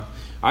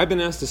I've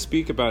been asked to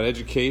speak about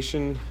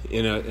education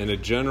in a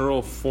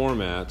general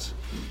format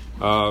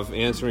of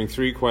answering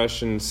three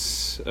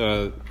questions.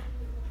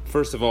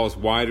 First of all is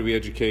why do we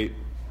educate?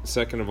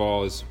 Second of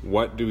all is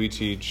what do we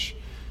teach?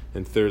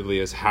 And thirdly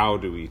is how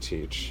do we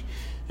teach?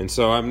 And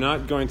so I'm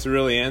not going to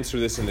really answer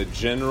this in a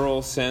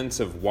general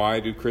sense of why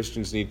do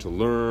Christians need to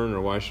learn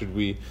or why should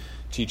we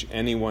teach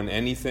anyone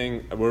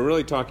anything. We're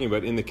really talking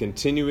about in the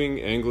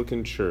continuing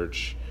Anglican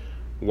Church,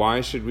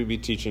 why should we be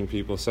teaching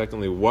people?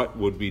 Secondly, what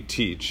would we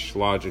teach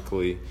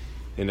logically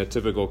in a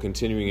typical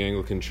continuing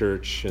Anglican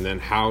church? And then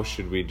how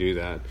should we do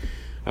that?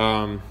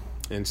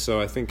 And so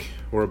I think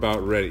we're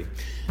about ready.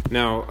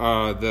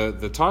 Now,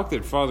 the talk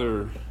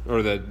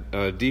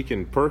that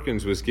Deacon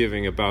Perkins was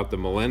giving about the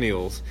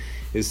millennials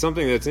is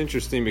something that's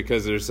interesting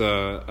because there's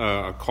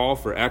a call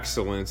for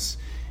excellence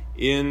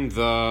in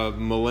the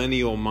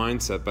millennial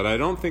mindset, but I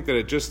don't think that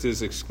it just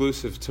is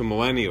exclusive to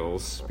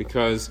millennials,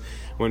 because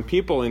when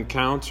people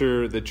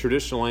encounter the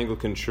traditional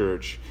Anglican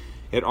Church,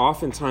 it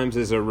oftentimes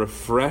is a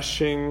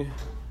refreshing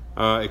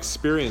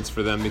experience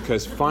for them,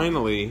 because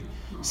finally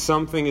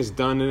something is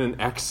done in an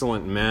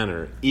excellent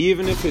manner,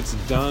 even if it's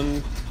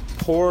done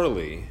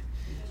poorly.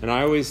 And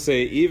I always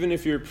say, even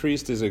if your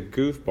priest is a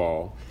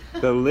goofball,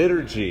 the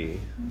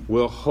liturgy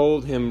will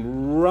hold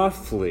him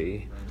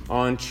roughly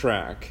on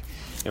track.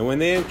 And when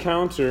they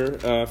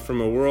encounter from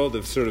a world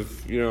of sort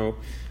of,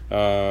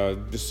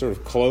 just sort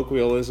of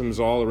colloquialisms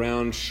all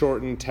around,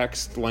 shortened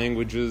text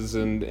languages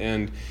and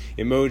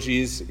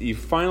emojis, you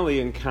finally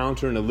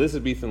encounter an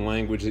Elizabethan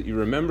language that you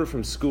remember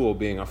from school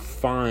being a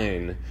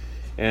fine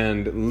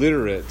and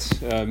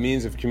literate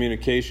means of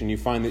communication. You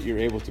find that you're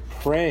able to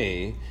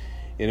pray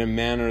in a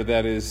manner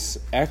that is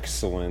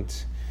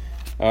excellent.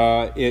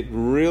 It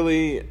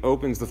really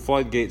opens the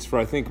floodgates for,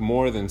 I think,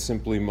 more than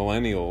simply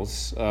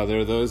millennials. There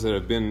are those that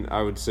have been,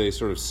 I would say,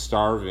 sort of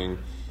starving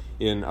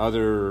in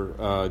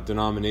other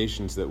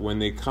denominations, that when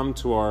they come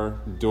to our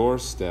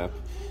doorstep,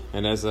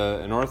 and as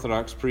an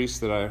Orthodox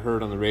priest that I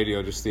heard on the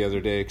radio just the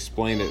other day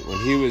explained it,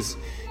 when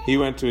he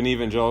went to an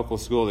evangelical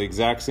school, the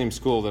exact same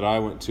school that I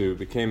went to,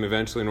 became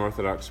eventually an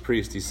Orthodox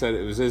priest. He said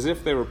it was as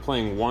if they were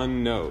playing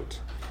one note,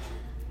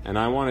 and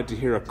I wanted to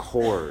hear a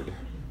chord.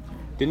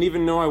 Didn't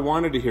even know I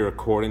wanted to hear a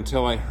chord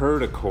until I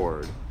heard a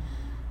chord.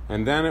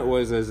 And then it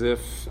was as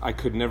if I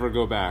could never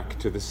go back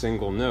to the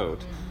single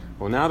note.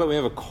 Well, now that we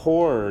have a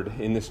chord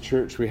in this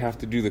church, we have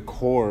to do the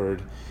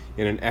chord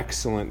in an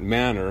excellent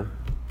manner.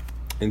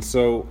 And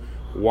so,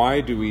 why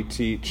do we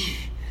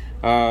teach?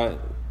 There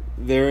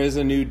is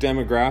a new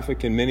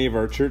demographic in many of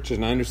our churches,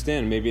 and I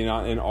understand maybe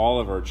not in all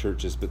of our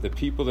churches, but the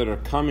people that are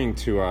coming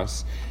to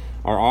us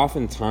are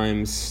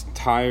oftentimes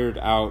tired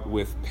out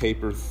with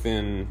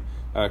paper-thin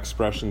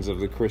expressions of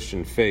the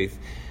Christian faith.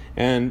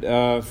 And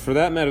for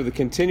that matter, the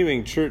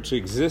continuing church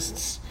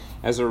exists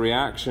as a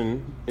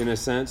reaction, in a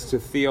sense, to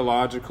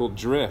theological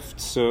drift.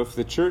 So if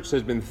the church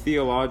has been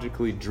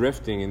theologically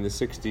drifting in the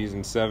 60s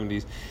and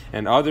 70s,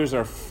 and others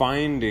are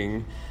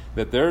finding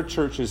that their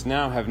churches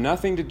now have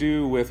nothing to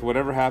do with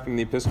whatever happened in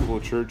the Episcopal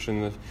Church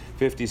in the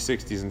 50s,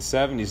 60s, and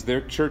 70s,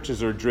 their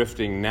churches are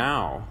drifting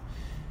now.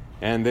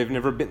 And they've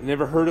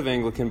never heard of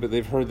Anglican, but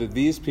they've heard that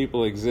these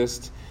people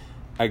exist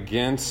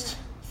against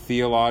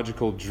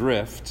theological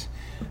drift.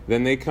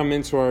 Then they come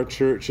into our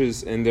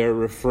churches and they're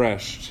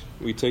refreshed.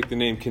 We take the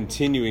name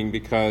continuing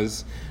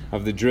because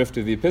of the drift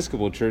of the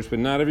Episcopal Church, but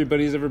not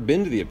everybody's ever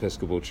been to the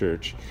Episcopal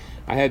Church.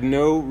 I had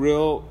no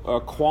real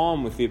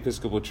qualm with the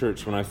Episcopal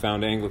Church when I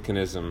found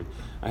Anglicanism.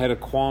 I had a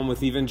qualm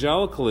with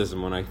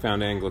evangelicalism when I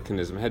found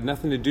Anglicanism. It had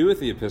nothing to do with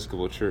the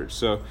Episcopal Church.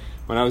 So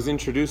when I was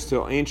introduced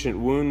to ancient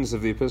wounds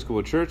of the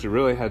Episcopal Church, I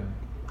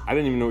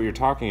didn't even know what you're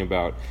talking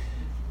about.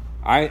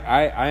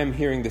 I am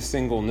hearing the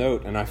single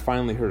note, and I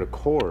finally heard a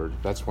chord.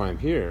 That's why I'm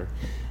here.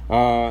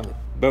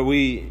 But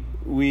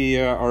we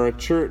are a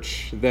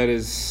church that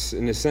is,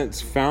 in a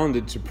sense,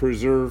 founded to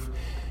preserve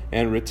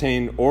and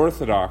retain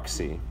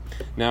orthodoxy.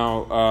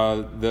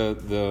 Now,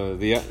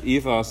 the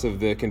ethos of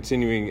the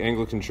continuing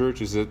Anglican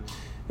Church is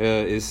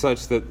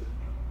such that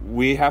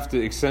we have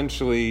to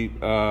essentially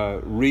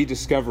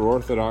rediscover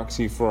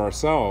orthodoxy for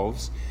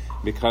ourselves,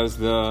 because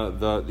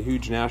the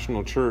huge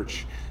national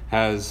church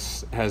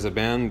has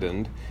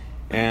abandoned,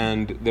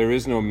 and there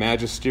is no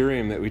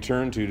magisterium that we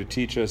turn to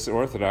teach us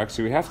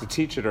orthodoxy. We have to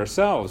teach it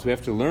ourselves. We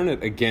have to learn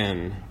it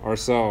again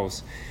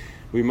ourselves.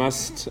 We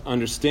must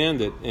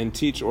understand it and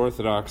teach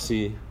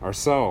orthodoxy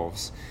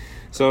ourselves.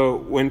 So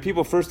when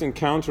people first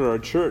encounter our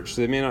church,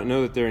 they may not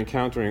know that they're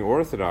encountering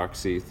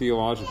orthodoxy,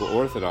 theological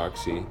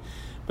orthodoxy,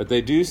 but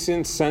they do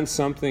sense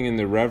something in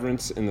the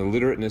reverence and the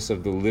literateness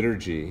of the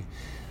liturgy.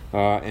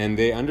 And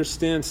they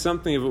understand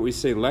something of what we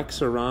say, lex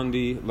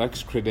orandi,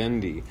 lex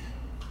credendi.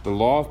 The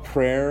law of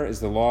prayer is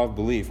the law of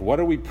belief. What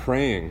are we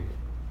praying?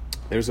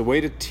 There's a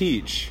way to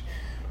teach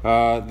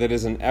that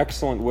is an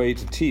excellent way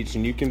to teach,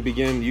 and you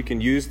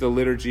can use the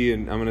liturgy,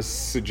 and I'm going to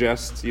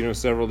suggest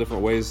several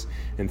different ways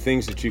and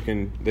things that you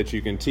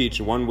can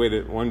teach. One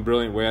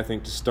brilliant way I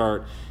think to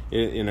start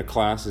in a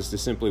class is to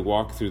simply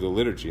walk through the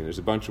liturgy, and there's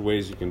a bunch of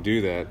ways you can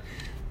do that.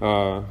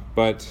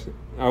 But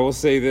I will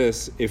say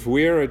this: if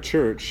we are a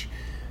church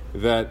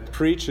that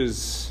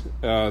preaches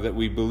that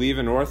we believe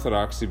in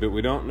orthodoxy, but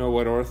we don't know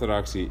what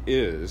orthodoxy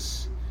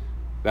is,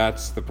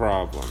 that's the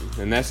problem.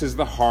 And this is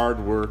the hard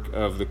work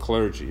of the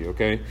clergy,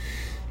 okay?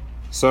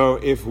 So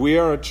if we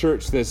are a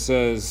church that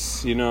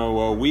says,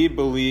 well, we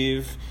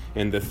believe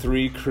in the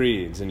 3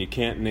 creeds, and you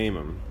can't name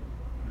them.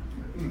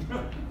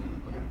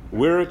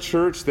 We're a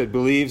church that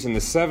believes in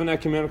the 7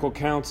 ecumenical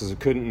councils, and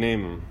couldn't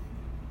name them.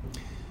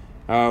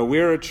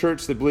 We're a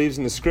church that believes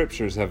in the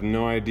Scriptures, have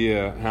no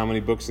idea how many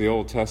books of the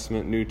Old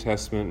Testament, New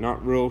Testament,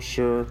 not real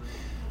sure.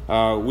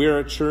 We're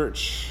a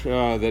church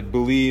that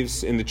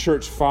believes in the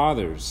church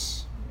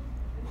fathers.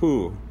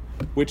 Who?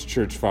 Which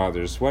church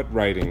fathers? What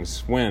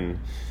writings? When?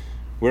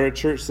 We're a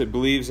church that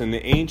believes in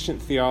the ancient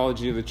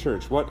theology of the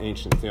church. What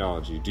ancient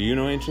theology? Do you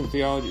know ancient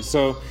theology?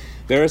 So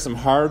there is some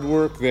hard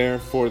work there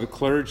for the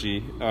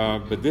clergy,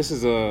 but this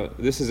is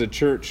a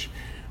church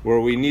where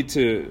we need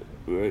to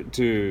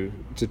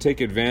take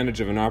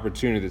advantage of an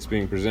opportunity that's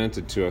being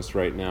presented to us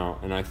right now,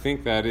 and I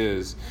think that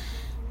is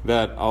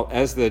that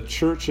as the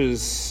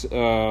churches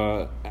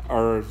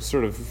are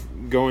sort of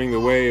going the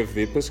way of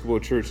the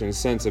Episcopal Church, in a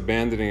sense,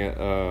 abandoning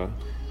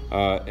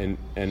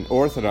an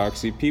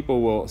orthodoxy,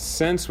 people will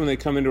sense when they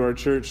come into our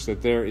church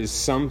that there is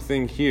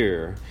something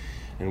here,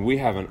 and we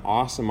have an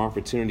awesome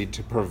opportunity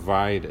to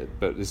provide it,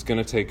 but it's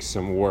going to take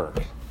some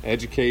work.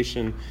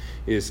 Education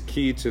is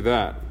key to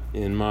that,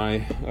 in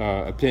my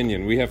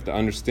opinion. We have to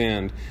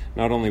understand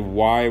not only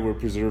why we're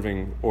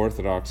preserving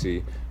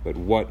orthodoxy, but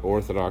what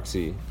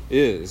orthodoxy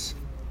is.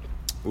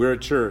 We're a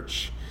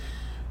church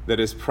that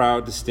is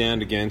proud to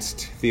stand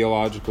against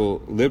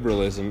theological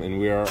liberalism, and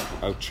we are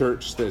a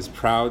church that is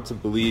proud to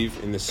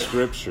believe in the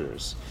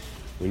Scriptures.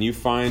 When you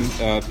find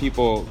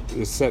people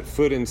set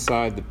foot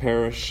inside the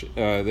parish,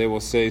 they will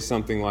say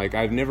something like,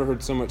 "I've never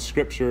heard so much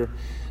Scripture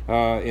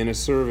in a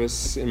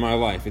service in my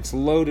life. It's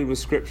loaded with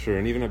Scripture."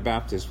 And even a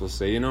Baptist will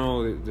say,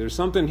 there's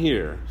something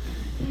here.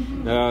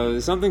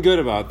 There's something good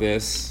about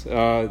this.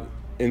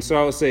 And so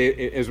I will say,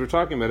 as we're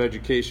talking about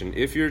education,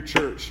 if your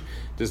church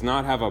does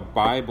not have a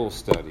Bible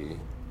study,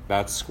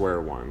 that's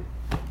square one.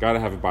 Got to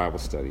have a Bible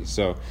study.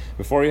 So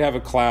before you have a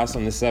class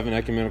on the 7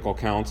 ecumenical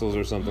councils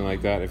or something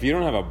like that, if you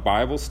don't have a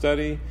Bible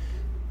study,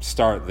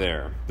 start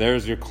there.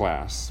 There's your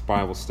class,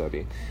 Bible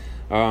study.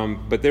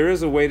 But there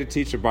is a way to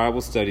teach a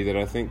Bible study that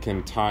I think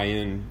can tie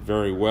in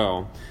very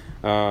well.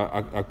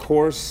 A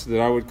course that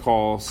I would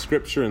call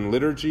Scripture and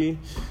Liturgy.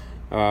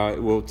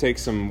 It will take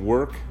some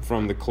work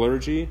from the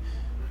clergy,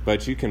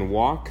 but you can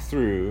walk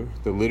through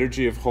the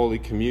Liturgy of Holy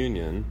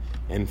Communion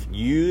and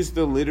use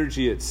the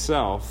liturgy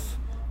itself,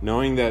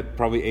 knowing that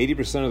probably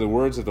 80% of the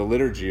words of the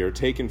liturgy are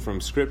taken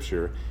from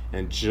Scripture,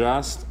 and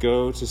just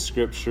go to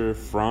Scripture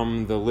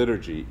from the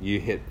liturgy. You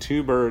hit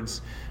 2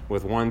 birds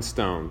with 1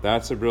 stone.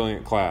 That's a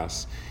brilliant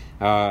class.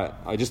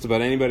 Just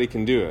about anybody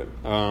can do it,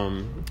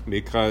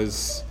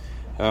 because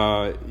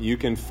you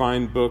can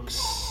find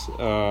books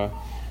that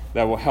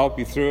will help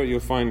you through it. You'll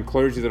find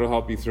clergy that will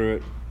help you through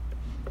it.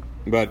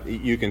 But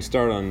you can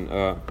start on,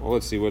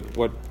 let's see,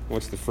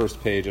 what's the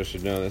first page? I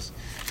should know this.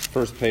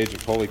 First page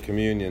of Holy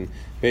Communion,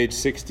 page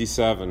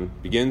 67,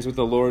 begins with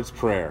the Lord's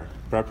Prayer,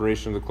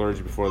 preparation of the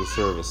clergy before the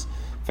service.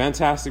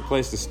 Fantastic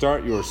place to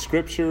start your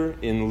Scripture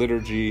in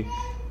Liturgy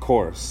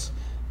course.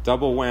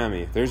 Double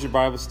whammy. There's your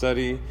Bible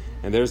study,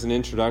 and there's an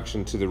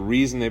introduction to the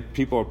reason that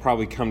people will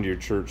probably come to your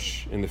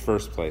church in the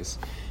first place.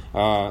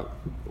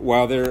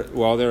 While there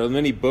are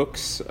many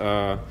books,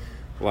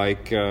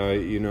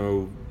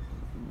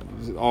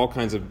 all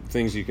kinds of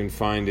things you can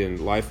find in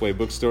Lifeway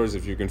bookstores,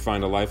 if you can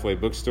find a Lifeway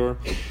bookstore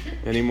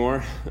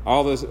anymore.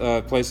 All those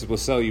places will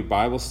sell you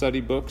Bible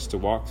study books to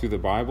walk through the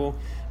Bible.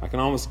 I can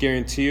almost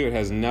guarantee you it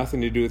has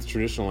nothing to do with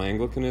traditional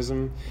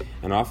Anglicanism,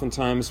 and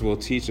oftentimes will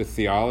teach a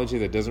theology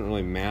that doesn't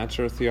really match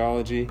our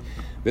theology.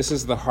 This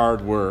is the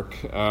hard work.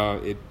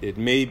 It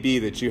may be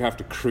that you have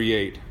to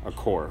create a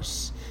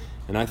course,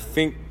 and I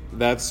think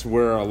that's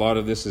where a lot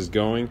of this is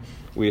going.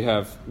 We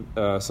have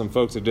some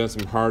folks have done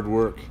some hard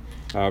work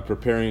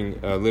preparing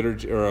a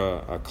liturgy or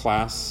a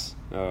class,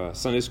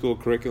 Sunday school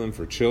curriculum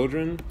for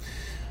children,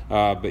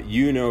 but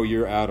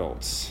you're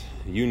adults,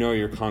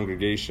 your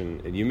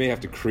congregation, and you may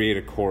have to create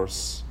a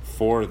course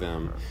for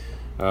them.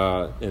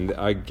 And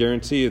I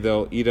guarantee you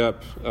they'll eat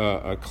up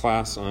a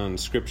class on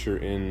Scripture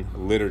in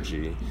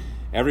liturgy.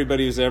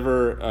 Everybody who's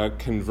ever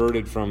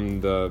converted from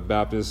the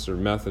Baptist or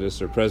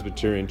Methodist or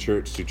Presbyterian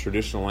church to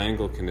traditional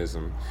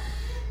Anglicanism,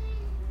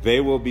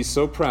 they will be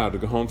so proud to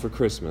go home for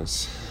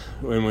Christmas.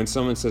 When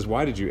someone says,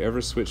 "Why did you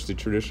ever switch to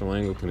traditional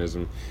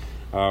Anglicanism?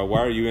 Why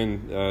are you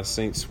in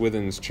St.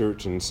 Swithin's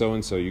Church and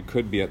so? You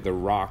could be at the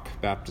Rock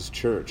Baptist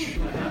Church.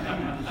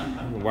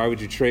 Why would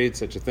you trade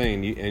such a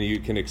thing?" And you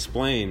can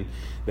explain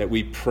that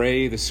we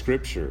pray the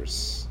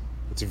Scriptures.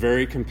 It's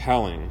very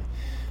compelling.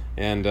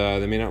 And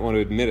they may not want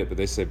to admit it, but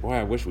they say, "Boy,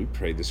 I wish we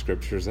prayed the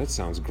Scriptures. That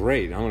sounds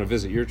great. I want to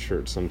visit your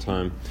church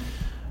sometime."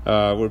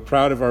 We're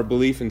proud of our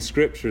belief in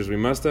Scriptures. We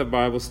must have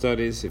Bible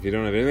studies. If you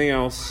don't have anything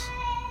else,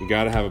 you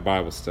got to have a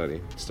Bible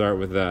study. Start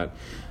with that.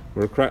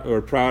 We're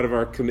proud of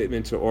our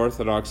commitment to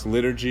Orthodox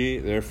liturgy.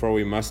 Therefore,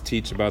 we must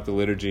teach about the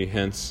liturgy,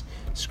 hence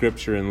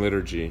Scripture and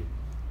liturgy.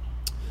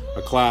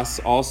 A class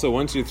also,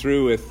 once you're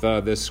through with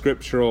the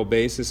scriptural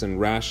basis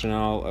and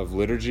rationale of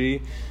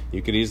liturgy,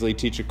 you could easily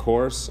teach a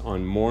course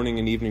on morning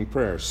and evening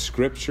prayer.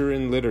 Scripture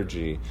and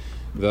liturgy,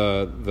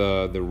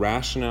 the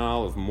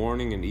rationale of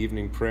morning and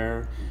evening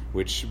prayer,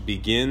 which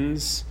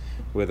begins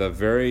with a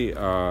very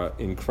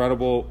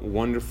incredible,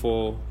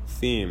 wonderful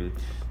theme.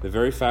 The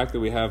very fact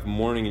that we have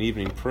morning and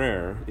evening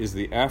prayer is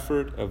the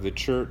effort of the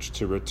church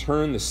to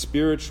return the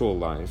spiritual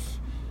life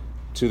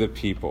to the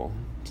people,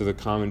 to the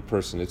common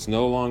person. It's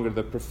no longer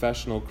the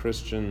professional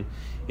Christian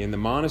in the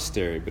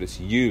monastery, but it's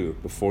you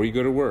before you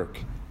go to work.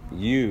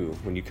 You,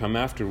 when you come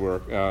after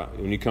work,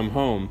 when you come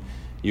home,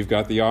 you've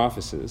got the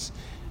offices.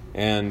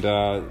 And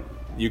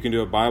you can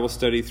do a Bible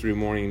study through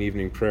morning and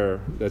evening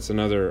prayer. That's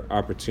another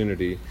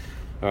opportunity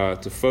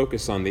to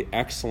focus on the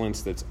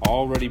excellence that's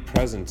already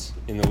present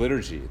in the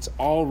liturgy. It's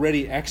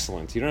already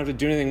excellent. You don't have to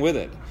do anything with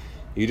it.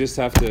 You just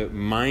have to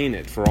mine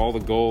it for all the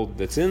gold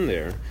that's in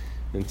there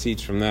and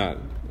teach from that.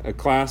 A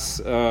class,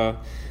 so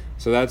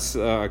that's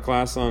a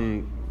class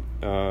on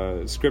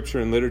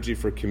Scripture and liturgy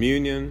for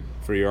communion,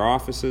 for your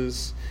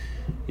offices.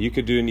 You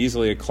could do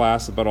easily a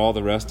class about all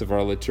the rest of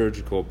our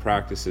liturgical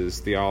practices,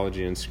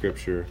 theology and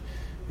Scripture.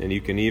 And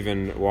you can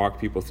even walk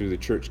people through the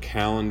church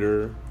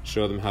calendar,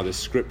 show them how the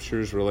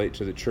Scriptures relate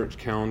to the church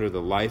calendar.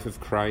 The life of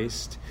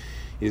Christ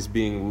is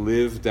being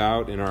lived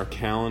out in our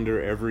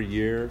calendar every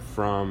year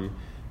from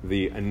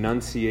the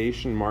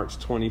Annunciation, March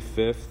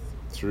 25th,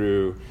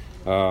 through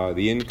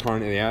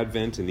the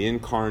Advent and the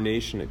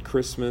Incarnation at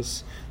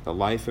Christmas, the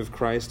life of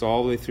Christ,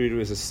 all the way through to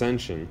His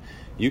Ascension.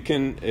 You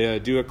can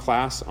do a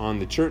class on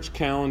the church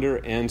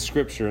calendar and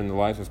Scripture in the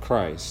life of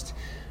Christ.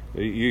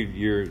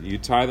 You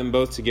tie them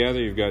both together.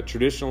 You've got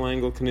traditional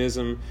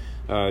Anglicanism,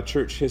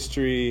 church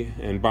history,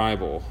 and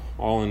Bible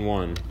all in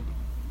one.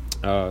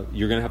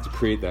 You're going to have to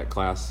create that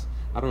class.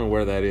 I don't know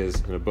where that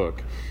is in a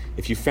book.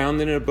 If you found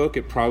it in a book,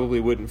 it probably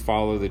wouldn't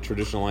follow the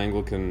traditional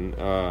Anglican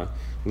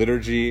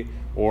liturgy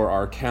or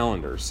our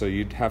calendar. So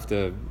you'd have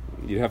to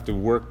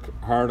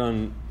work hard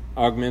on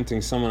augmenting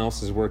someone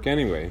else's work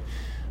anyway.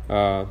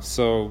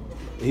 So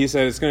he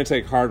said it's going to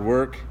take hard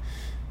work.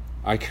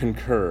 I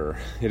concur.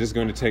 It is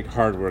going to take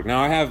hard work.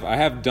 Now, I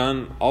have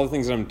done all the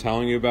things that I'm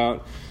telling you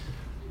about.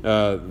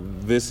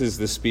 This is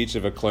the speech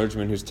of a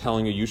clergyman who's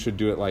telling you should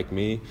do it like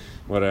me.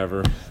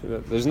 Whatever.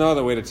 There's no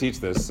other way to teach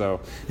this, so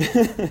if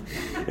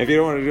you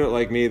don't want to do it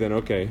like me, then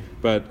okay.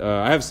 But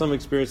I have some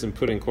experience in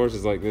putting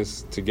courses like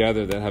this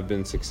together that have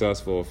been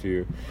successful. If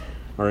you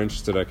are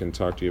interested, I can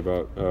talk to you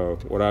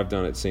about what I've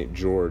done at St.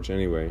 George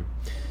anyway.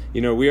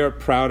 You know, we are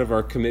proud of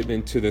our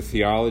commitment to the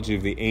theology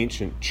of the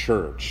ancient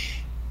church.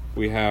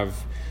 We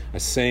have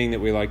a saying that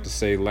we like to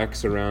say,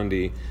 lex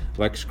orandi,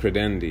 lex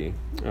credendi.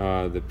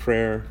 The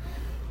prayer,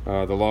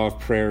 the law of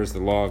prayer is the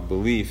law of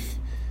belief.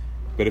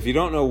 But if you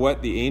don't know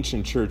what the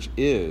ancient church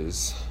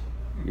is,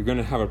 you're going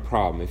to have a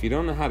problem. If you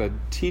don't know how to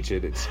teach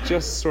it, it's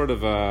just sort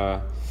of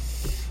a,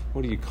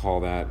 what do you call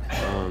that?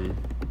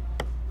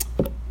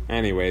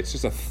 Anyway, it's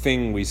just a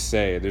thing we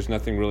say. There's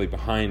nothing really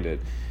behind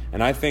it.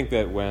 And I think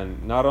that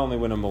not only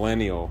when a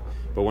millennial,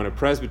 but when a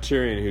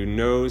Presbyterian who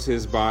knows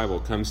his Bible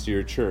comes to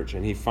your church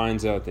and he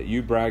finds out that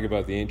you brag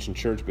about the ancient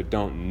church but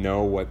don't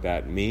know what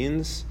that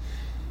means,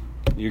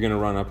 you're going to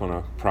run up on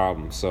a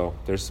problem. So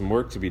there's some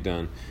work to be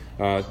done.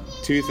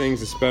 Three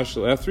things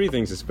especially.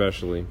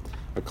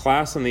 A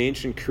class on the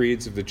ancient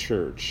creeds of the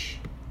church.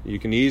 You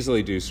can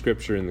easily do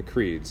Scripture in the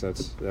creeds.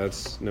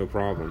 That's no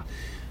problem.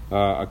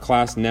 A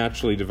class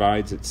naturally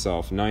divides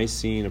itself.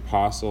 Nicene,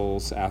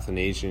 Apostles,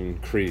 Athanasian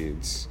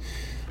creeds.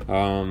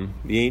 The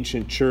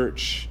ancient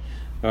church,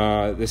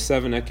 the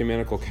 7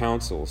 ecumenical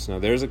councils. Now,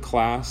 there's a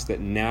class that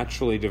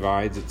naturally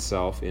divides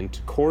itself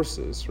into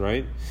courses,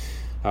 right?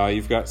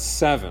 You've got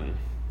 7.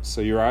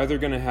 So you're either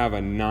going to have a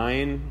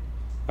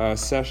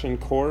 9-session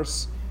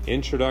course,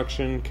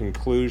 introduction,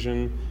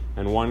 conclusion,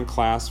 and 1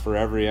 class for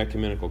every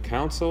ecumenical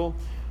council,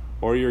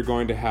 or you're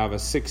going to have a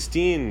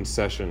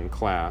 16-session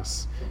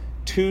class,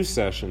 2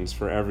 sessions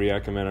for every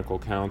ecumenical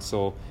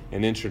council,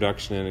 an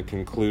introduction and a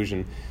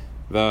conclusion.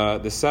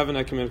 The 7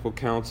 ecumenical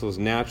councils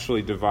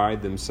naturally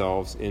divide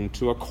themselves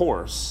into a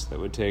course that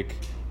would take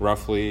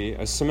roughly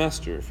a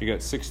semester. If you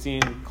got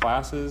 16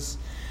 classes,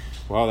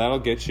 well, that'll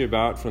get you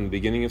about from the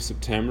beginning of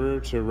September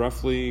to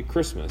roughly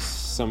Christmas,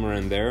 somewhere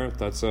in there.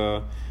 That's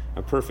a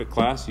perfect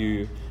class.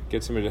 You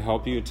get somebody to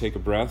help you, take a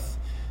breath,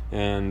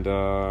 and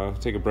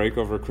take a break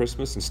over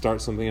Christmas and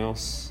start something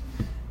else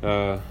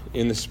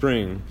in the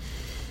spring.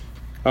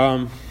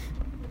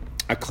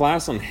 A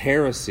class on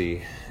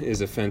heresy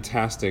is a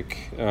fantastic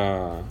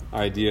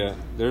idea.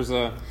 There's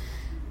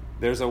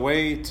a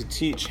way to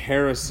teach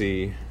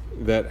heresy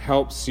that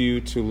helps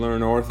you to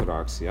learn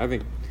orthodoxy. I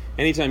think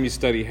anytime you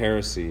study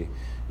heresy,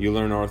 you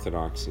learn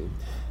orthodoxy.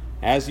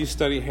 As you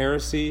study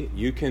heresy,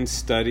 you can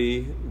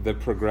study the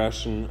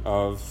progression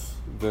of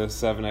the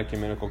 7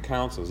 ecumenical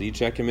councils.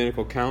 Each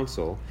ecumenical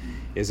council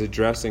is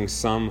addressing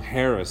some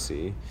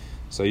heresy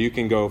So you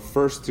can go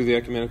first through the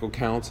ecumenical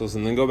councils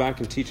and then go back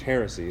and teach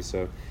heresy.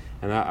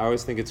 And I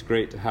always think it's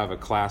great to have a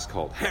class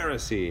called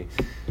heresy,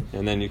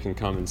 and then you can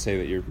come and say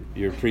that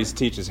your priest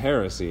teaches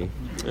heresy.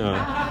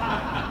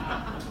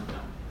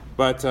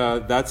 But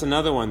that's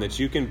another one that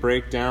you can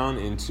break down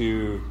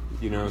into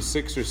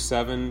 6 or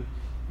 7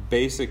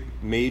 basic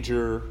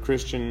major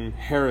Christian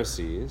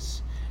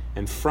heresies,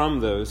 and from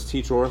those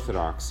teach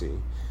orthodoxy.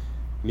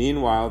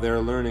 Meanwhile,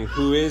 they're learning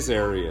who is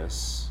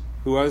Arius,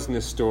 who was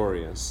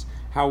Nestorius,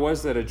 how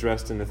was that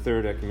addressed in the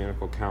Third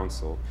Ecumenical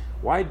Council?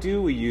 Why do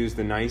we use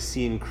the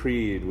Nicene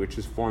Creed, which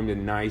was formed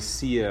in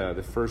Nicaea,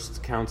 the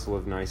first council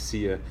of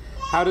Nicaea?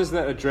 How does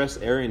that address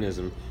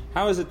Arianism?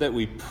 How is it that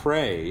we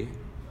pray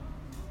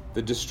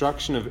the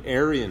destruction of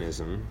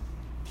Arianism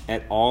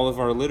at all of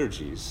our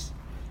liturgies?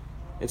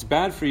 It's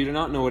bad for you to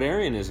not know what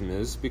Arianism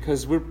is,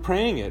 because we're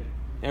praying it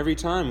every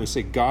time. We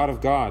say, God of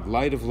God,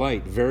 light of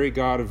light, very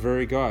God of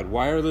very God.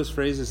 Why are those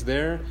phrases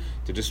there?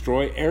 To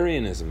destroy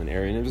Arianism, and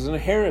Arianism is a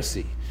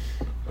heresy.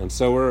 And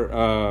so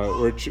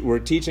we're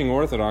teaching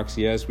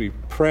orthodoxy as we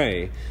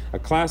pray. A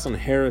class on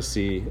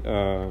heresy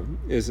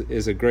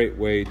is a great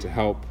way to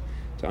help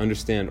to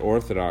understand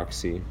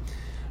orthodoxy.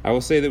 I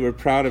will say that we're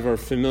proud of our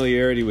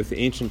familiarity with the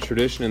ancient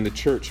tradition and the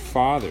church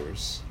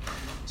fathers.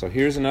 So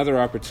here's another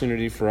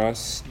opportunity for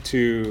us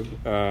to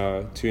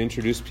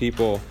introduce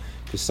people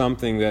to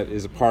something that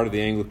is a part of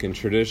the Anglican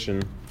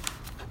tradition,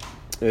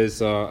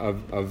 is a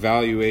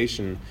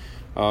valuation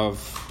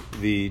of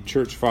the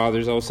church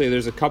fathers. I will say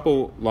there's a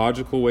couple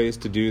logical ways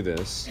to do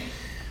this.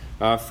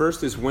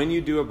 First is when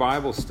you do a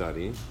Bible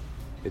study,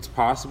 it's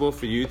possible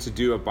for you to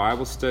do a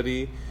Bible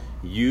study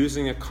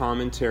using a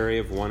commentary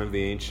of one of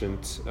the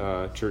ancient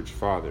church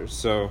fathers.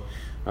 So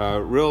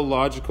real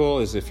logical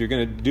is if you're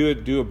going to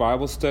do a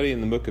Bible study in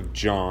the book of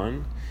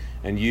John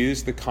and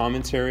use the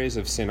commentaries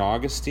of St.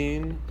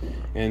 Augustine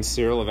and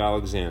Cyril of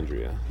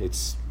Alexandria.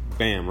 It's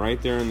bam,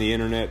 right there on the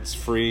internet. It's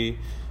free.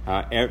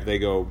 They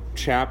go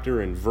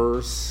chapter and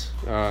verse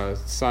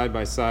side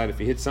by side. If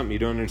you hit something you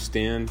don't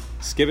understand,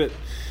 skip it.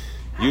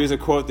 Use a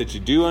quote that you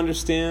do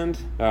understand.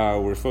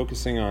 We're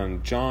focusing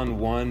on John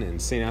 1,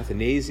 and St.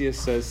 Athanasius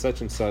says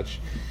such and such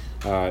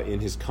in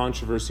his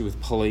controversy with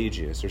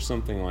Pelagius or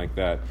something like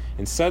that.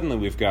 And suddenly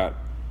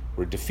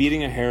we're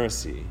defeating a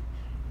heresy.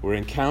 We're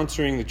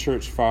encountering the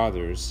church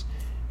fathers,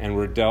 and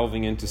we're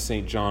delving into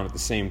St. John at the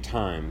same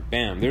time.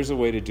 Bam, there's a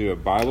way to do a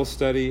Bible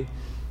study.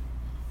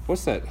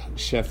 What's that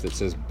chef that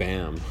says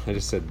bam? I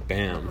just said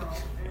bam.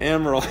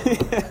 Emerald.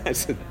 I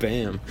said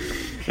bam.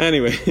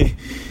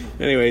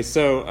 Anyway,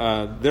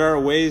 so there are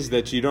ways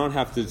that you don't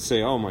have to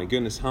say, oh my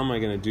goodness, how am I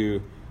going to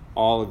do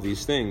all of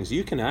these things?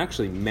 You can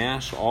actually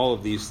mash all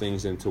of these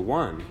things into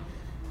one.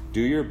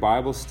 Do your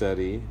Bible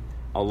study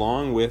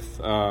along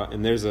with,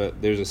 and there's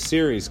a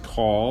series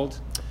called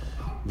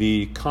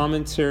The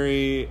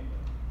Commentary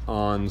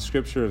on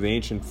Scripture of the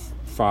Ancient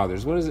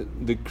Fathers. What is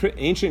it? The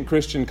Ancient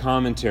Christian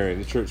Commentary of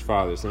the Church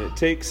Fathers. And it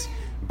takes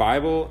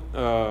Bible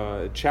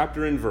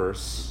chapter and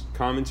verse,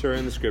 commentary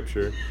on the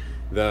Scripture.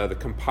 The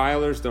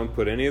compilers don't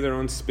put any of their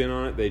own spin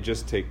on it. They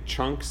just take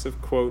chunks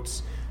of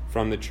quotes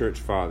from the Church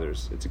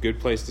Fathers. It's a good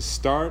place to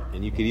start,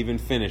 and you could even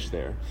finish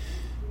there.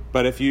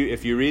 But if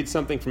you read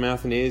something from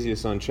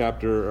Athanasius on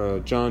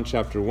John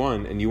chapter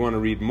 1 and you want to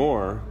read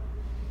more,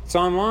 it's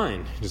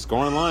online. Just go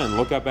online,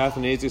 look up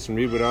Athanasius and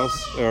read what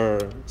else,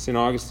 or St.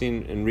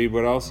 Augustine and read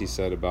what else he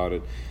said about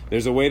it.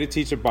 There's a way to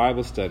teach a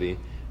Bible study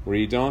where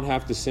you don't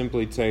have to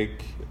simply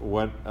take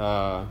what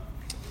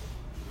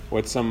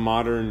some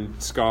modern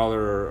scholar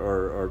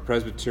or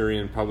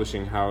Presbyterian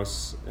publishing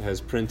house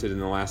has printed in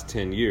the last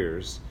 10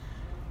 years.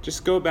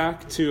 Just go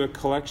back to a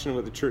collection of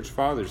what the Church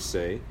Fathers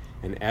say,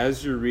 and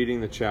as you're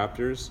reading the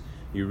chapters,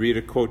 you read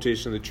a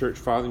quotation of the Church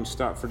Father and you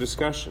stop for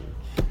discussion.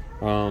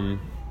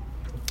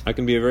 That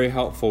can be a very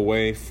helpful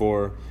way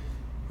for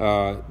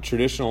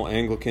traditional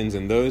Anglicans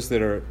and those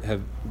that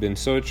have been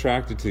so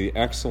attracted to the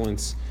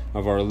excellence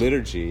of our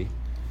liturgy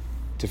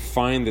to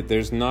find that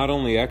there's not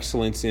only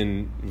excellence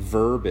in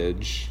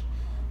verbiage,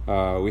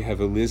 we have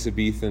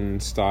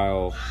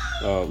Elizabethan-style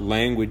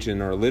language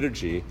in our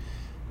liturgy,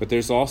 but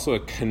there's also a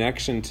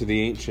connection to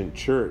the ancient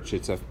church.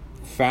 It's a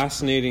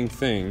fascinating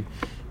thing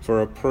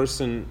for a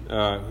person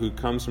who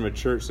comes from a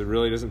church that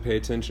really doesn't pay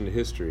attention to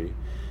history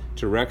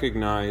to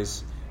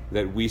recognize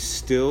that we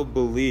still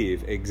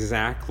believe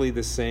exactly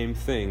the same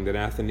thing that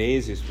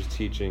Athanasius was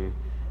teaching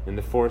in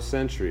the 4th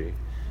century.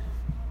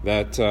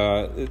 That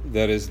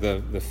is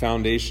the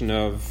foundation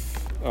of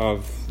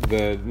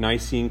the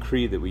Nicene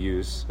Creed that we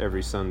use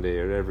every Sunday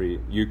or every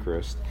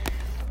Eucharist.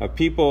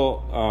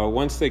 People,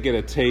 once they get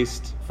a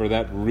taste for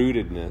that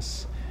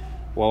rootedness,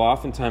 will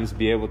oftentimes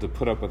be able to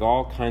put up with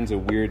all kinds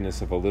of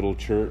weirdness of a little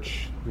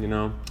church.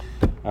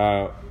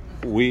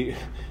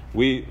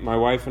 My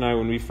wife and I,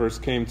 when we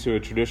first came to a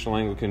traditional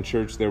Anglican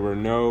church, there were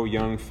no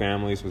young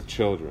families with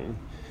children,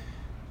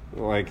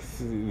 like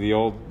the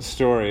old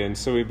story. And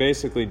so we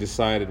basically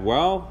decided,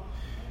 well,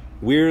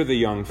 we're the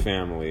young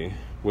family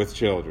with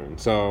children.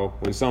 So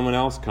when someone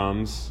else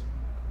comes,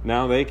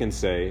 now they can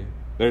say,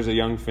 there's a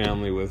young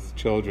family with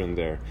children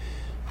there.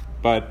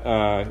 But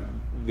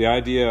the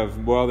idea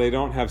of, well, they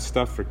don't have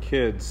stuff for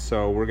kids,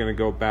 so we're going to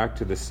go back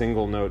to the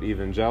single-note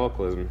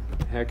evangelicalism.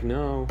 Heck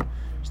no.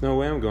 There's no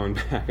way I'm going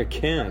back. I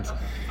can't.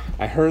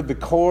 I heard the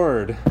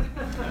chord.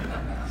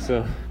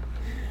 So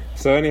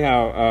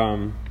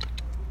anyhow,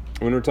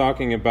 when we're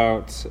talking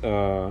about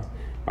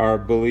our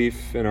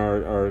belief and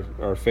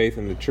our faith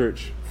in the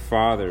church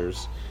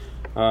fathers,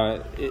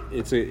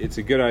 it's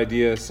a good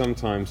idea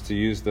sometimes to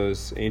use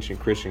those ancient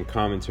Christian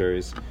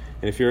commentaries.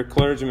 And if you're a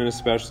clergyman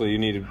especially, you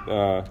need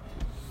to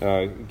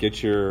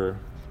get your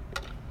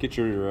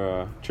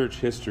church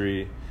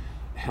history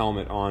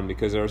helmet on,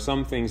 because there are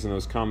some things in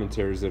those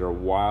commentaries that are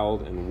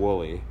wild and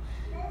woolly.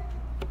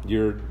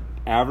 Your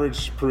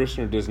average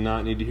parishioner does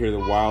not need to hear the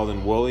wild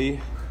and woolly.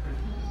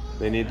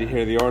 They need to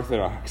hear the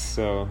orthodox.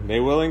 So they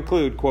will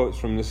include quotes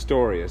from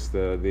Nestorius,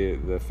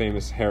 the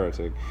famous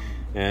heretic.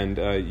 And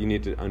you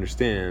need to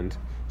understand,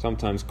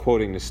 sometimes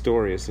quoting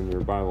Nestorius in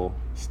your Bible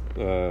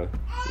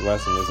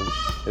lesson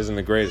isn't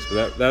the greatest.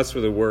 But that's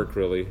where the work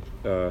really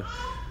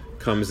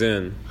comes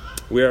in.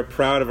 We are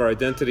proud of our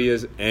identity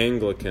as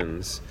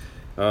Anglicans.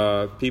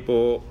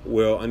 People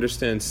will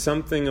understand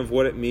something of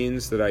what it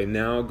means that I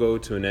now go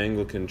to an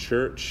Anglican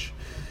church,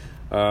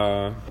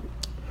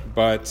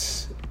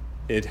 but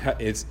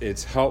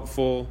it's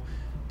helpful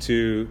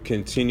to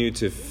continue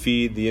to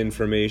feed the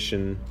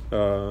information.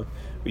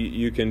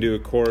 You can do a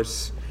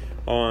course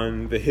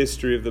on the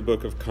history of the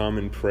Book of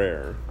Common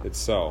Prayer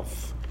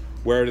itself.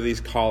 Where do these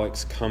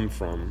collects come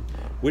from?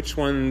 Which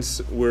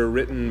ones were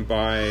written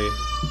by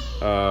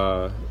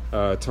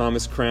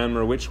Thomas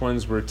Cranmer? Which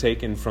ones were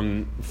taken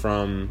from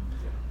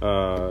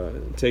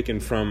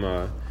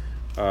a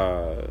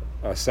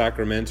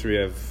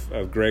sacramentary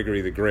of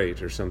Gregory the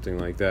Great or something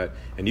like that?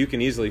 And you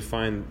can easily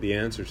find the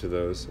answer to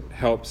those. It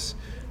helps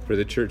for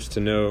the church to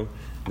know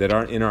that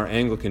in our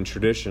Anglican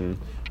tradition,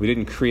 we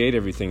didn't create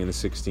everything in the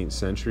 16th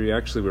century.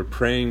 Actually, we're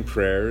praying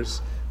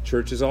prayers.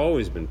 Church has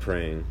always been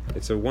praying.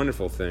 It's a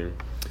wonderful thing.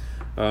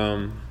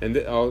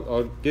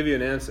 I'll give you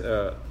an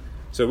answer.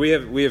 So we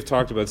have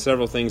talked about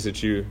several things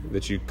that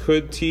you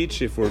could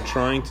teach if we're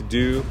trying to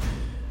do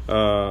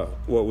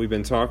what we've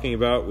been talking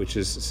about, which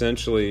is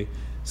essentially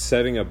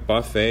setting a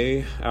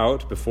buffet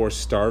out before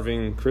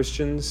starving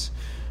Christians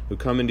who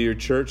come into your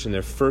church and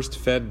they're first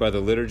fed by the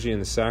liturgy and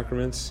the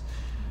sacraments.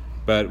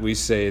 But we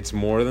say it's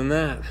more than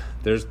that.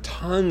 There's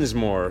tons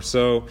more.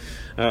 So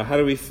how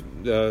do we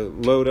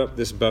load up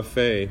this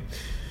buffet?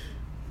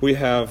 We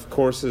have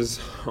courses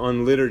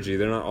on liturgy.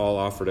 They're not all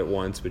offered at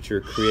once, but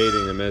you're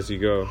creating them as you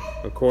go.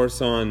 A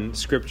course on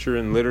scripture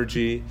and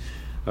liturgy,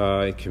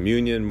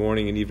 communion,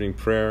 morning and evening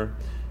prayer.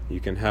 You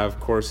can have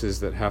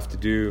courses that have to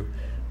do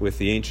with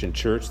the ancient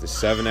church, the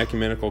 7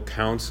 ecumenical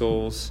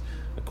councils,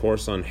 a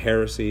course on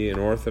heresy and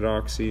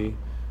orthodoxy,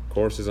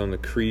 courses on the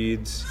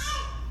creeds,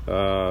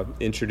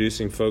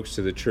 introducing folks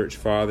to the church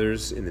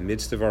fathers in the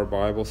midst of our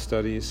Bible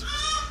studies.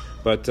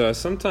 But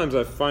sometimes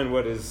I find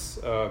what has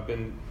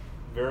been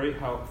very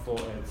helpful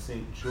at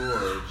St.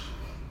 George,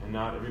 and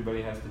not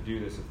everybody has to do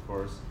this, of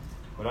course,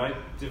 but I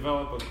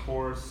develop a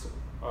course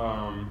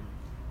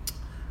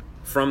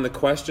from the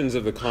questions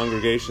of the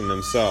congregation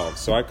themselves.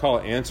 So I call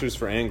it Answers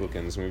for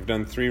Anglicans, and we've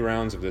done 3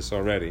 rounds of this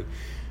already.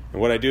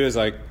 And what I do is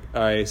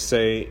I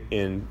say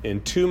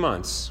in 2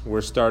 months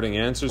we're starting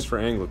Answers for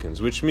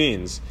Anglicans, which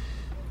means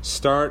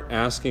start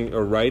asking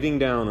or writing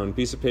down on a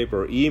piece of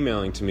paper or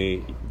emailing to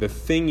me the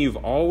thing you've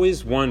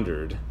always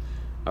wondered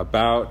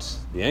about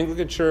the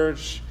Anglican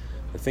Church,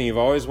 the thing you've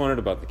always wondered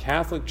about the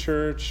Catholic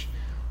Church.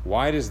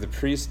 Why does the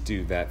priest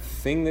do that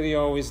thing that he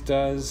always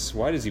does?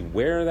 Why does he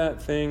wear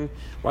that thing?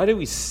 Why do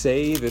we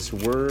say this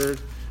word?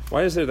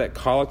 Why is there that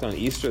collect on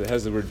Easter that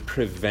has the word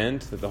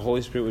prevent, that the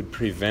Holy Spirit would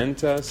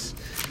prevent us?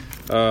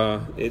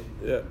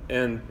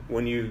 And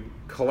when you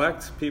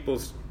collect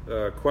people's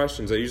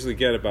questions, I usually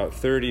get about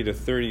 30 to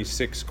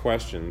 36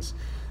 questions.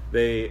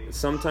 They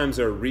sometimes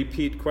are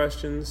repeat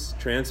questions.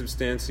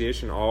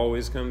 Transubstantiation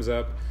always comes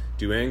up.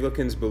 Do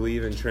Anglicans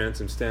believe in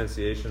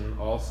transubstantiation?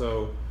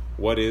 Also,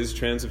 what is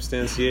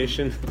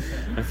transubstantiation?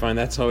 I find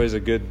that's always a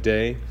good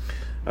day.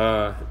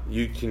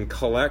 You can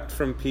collect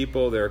from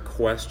people their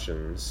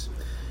questions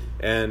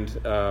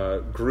and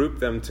group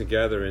them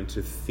together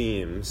into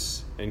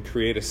themes and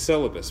create a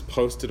syllabus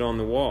posted on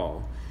the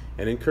wall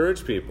and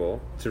encourage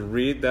people to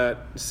read that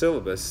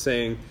syllabus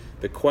saying,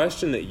 the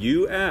question that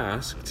you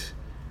asked,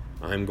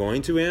 I'm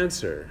going to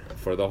answer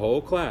for the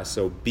whole class.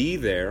 So be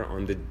there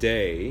on the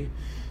day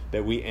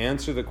that we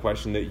answer the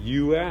question that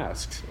you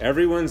asked.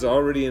 Everyone's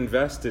already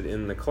invested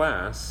in the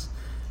class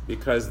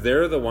because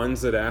they're the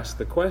ones that asked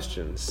the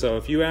questions. So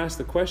if you asked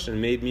the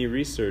question, made me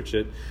research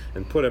it,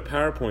 and put a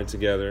PowerPoint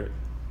together,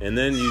 and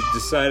then you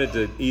decided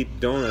to eat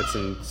donuts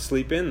and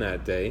sleep in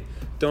that day,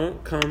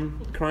 don't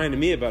come crying to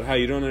me about how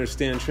you don't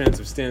understand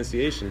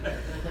transubstantiation.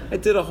 I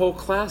did a whole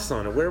class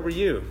on it. Where were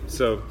you?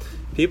 So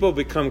people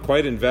become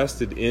quite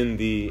invested in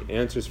the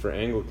Answers for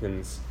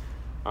Anglicans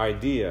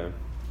idea.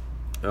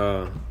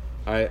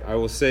 I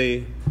will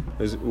say,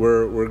 as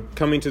we're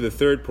coming to the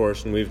third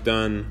portion. We've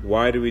done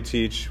why do we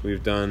teach?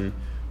 We've done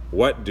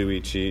what do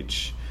we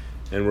teach?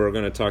 and we're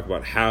going to talk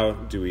about how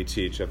do we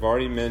teach. I've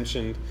already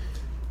mentioned,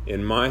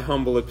 in my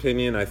humble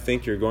opinion, I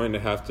think you're going to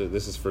have to,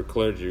 this is for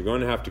clergy, you're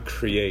going to have to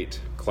create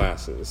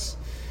classes.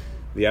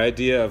 The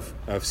idea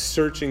of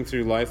searching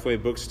through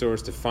Lifeway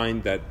bookstores to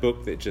find that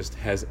book that just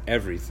has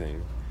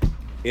everything.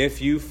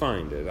 If you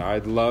find it,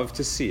 I'd love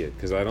to see it,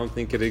 because I don't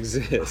think it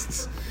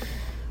exists.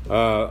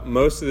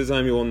 Most of the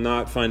time you will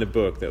not find a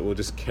book that will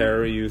just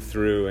carry you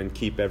through and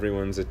keep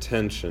everyone's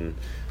attention.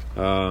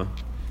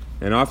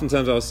 And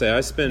oftentimes I'll say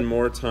I spend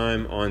more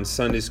time on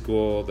Sunday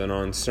school than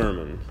on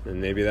sermon.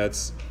 And maybe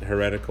that's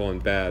heretical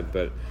and bad,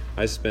 but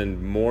I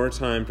spend more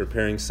time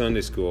preparing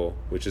Sunday school,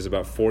 which is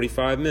about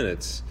 45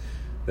 minutes,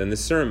 than the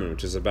sermon,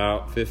 which is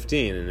about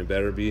 15. And it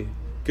better be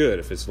good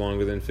if it's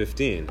longer than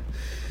 15.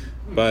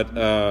 But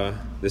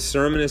the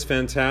sermon is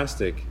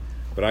fantastic.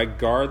 But I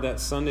guard that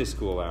Sunday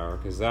school hour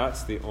because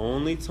that's the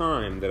only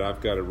time that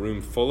I've got a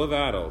room full of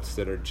adults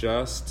that are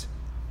just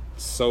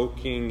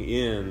soaking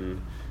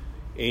in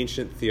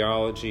ancient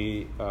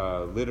theology,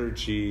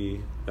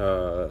 liturgy,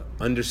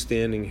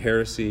 understanding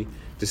heresy,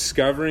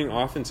 discovering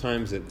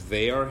oftentimes that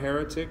they are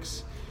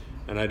heretics.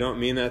 And I don't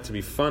mean that to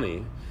be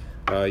funny.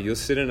 You'll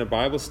sit in a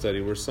Bible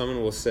study where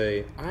someone will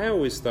say, I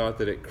always thought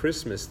that at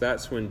Christmas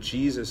that's when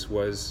Jesus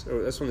was,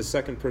 or that's when the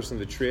second person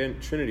of the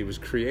Trinity was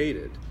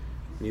created.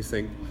 And you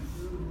think,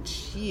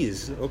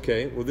 geez,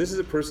 okay, well this is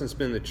a person that's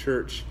been in the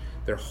church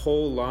their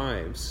whole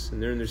lives,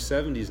 and they're in their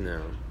 70s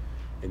now,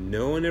 and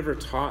no one ever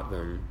taught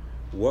them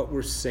what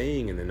we're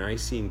saying in the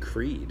Nicene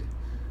Creed.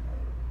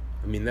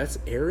 I mean, that's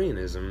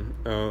Arianism.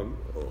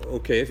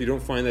 Okay, if you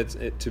don't find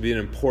that to be an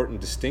important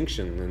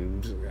distinction,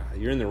 then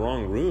you're in the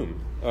wrong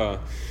room.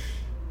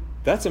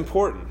 That's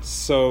important.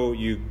 So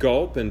you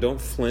gulp and don't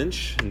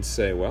flinch and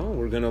say, well,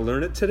 we're going to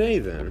learn it today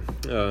then.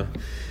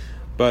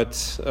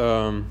 But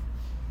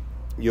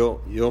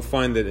you'll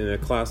find that in a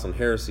class on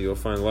heresy, you'll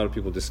find a lot of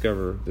people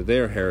discover that they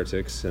are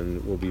heretics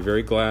and will be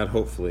very glad,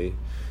 hopefully,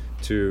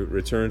 to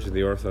return to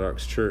the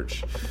Orthodox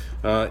Church.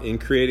 In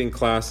creating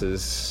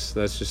classes,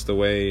 that's just the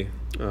way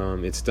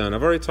it's done.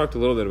 I've already talked a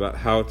little bit about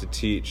how to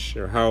teach,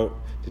 or how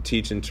to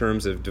teach in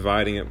terms of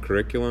dividing up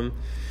curriculum.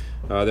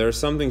 There are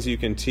some things you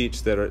can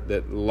teach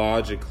that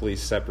logically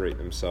separate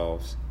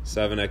themselves.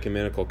 7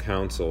 ecumenical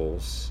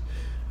councils.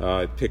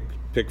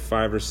 Pick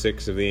 5 or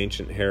 6 of the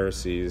ancient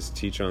heresies,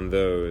 teach on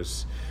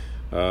those.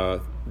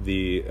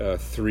 The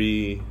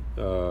 3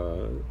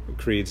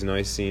 creeds,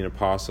 Nicene,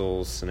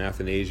 Apostles, and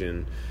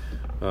Athanasian.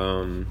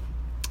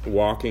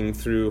 Walking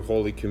through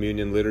Holy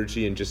Communion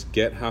liturgy and just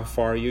get how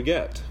far you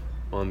get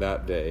on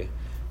that day.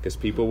 Because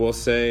people will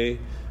say,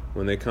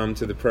 when they come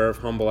to the prayer of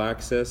humble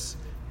access,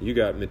 you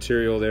got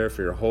material there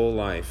for your whole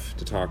life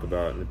to talk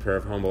about in the prayer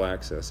of humble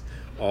access.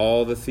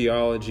 All the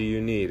theology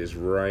you need is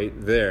right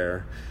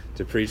there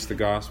to preach the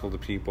gospel to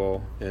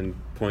people and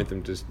point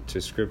them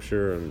to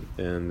Scripture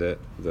and the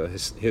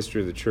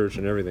history of the church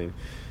and everything.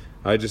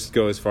 I just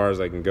go as far as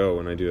I can go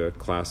when I do a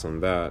class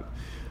on that.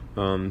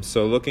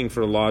 So looking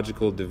for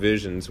logical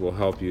divisions will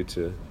help you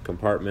to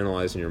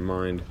compartmentalize in your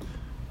mind,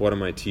 what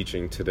am I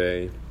teaching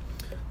today?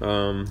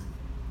 The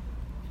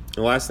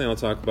last thing I'll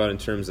talk about in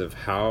terms of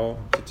how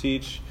to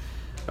teach,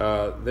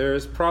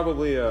 there's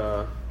probably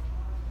I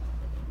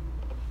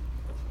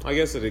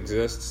guess it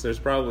exists, there's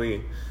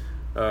probably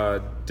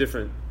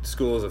different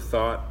schools of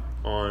thought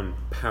on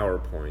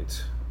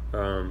PowerPoint.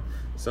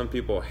 Some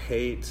people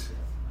hate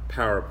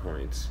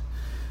PowerPoint,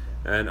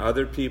 and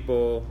other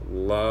people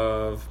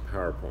love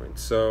PowerPoint.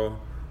 So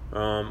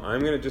I'm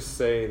going to just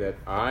say that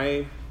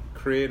I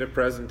create a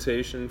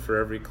presentation for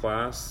every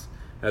class.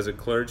 As a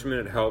clergyman,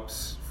 it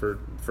helps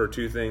for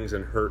 2 things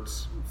and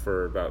hurts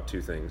for about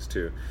 2 things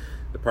too.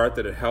 The part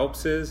that it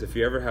helps is, if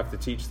you ever have to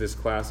teach this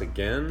class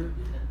again,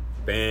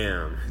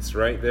 bam, it's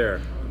right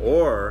there.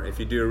 Or if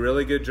you do a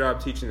really good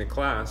job teaching the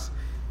class,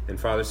 and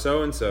Father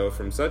so-and-so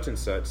from such and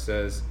such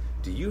says,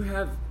 do you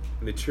have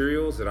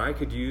materials that I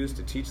could use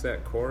to teach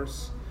that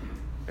course?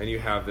 And you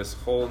have this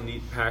whole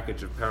neat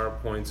package of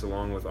PowerPoints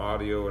along with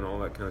audio and all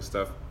that kind of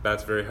stuff.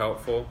 That's very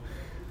helpful.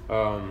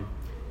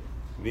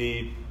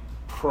 The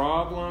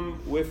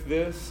problem with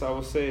this, I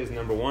will say, is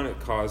number 1,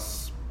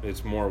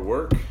 it's more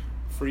work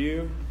for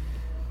you.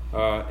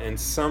 And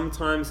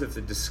sometimes if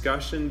the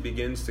discussion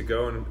begins to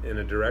go in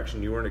a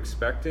direction you weren't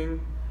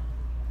expecting,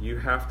 you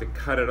have to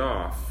cut it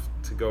off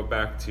to go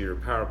back to your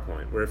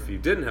PowerPoint. Where if you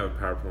didn't have a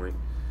PowerPoint,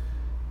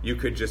 you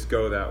could just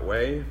go that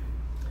way.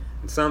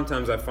 And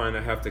sometimes I find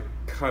I have to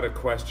cut a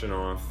question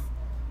off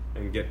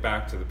and get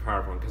back to the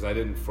PowerPoint because I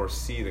didn't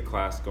foresee the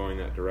class going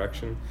that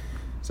direction.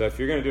 So if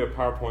you're going to do a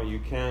PowerPoint, you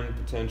can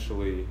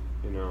potentially,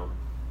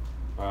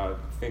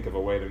 think of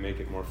a way to make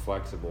it more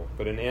flexible.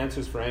 But in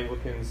Answers for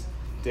Anglicans,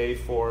 Day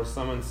 4,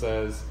 someone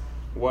says,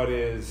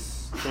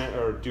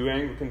 do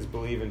Anglicans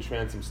believe in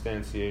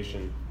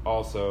transubstantiation?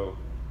 Also,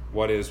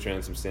 what is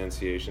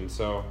transubstantiation?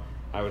 So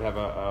I would have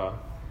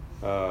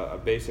a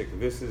basic,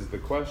 this is the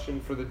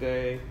question for the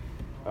day.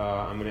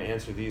 I'm going to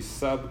answer these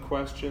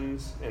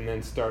sub-questions and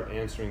then start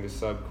answering the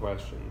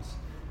sub-questions.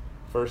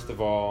 First of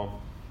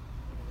all,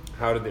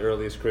 how did the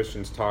earliest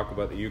Christians talk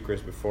about the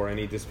Eucharist before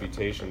any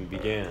disputation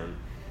began?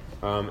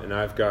 And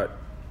I've got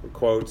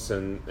quotes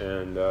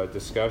and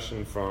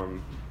discussion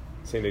from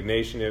St.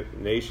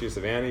 Ignatius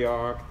of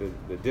Antioch,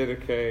 the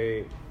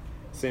Didache,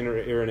 St.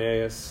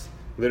 Irenaeus,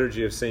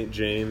 Liturgy of St.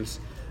 James.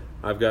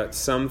 I've got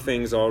some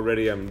things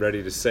already I'm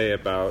ready to say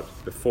about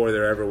before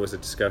there ever was a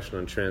discussion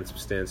on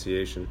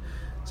transubstantiation.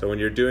 So when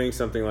you're doing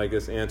something like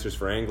this, Answers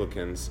for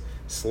Anglicans,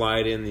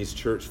 slide in these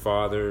church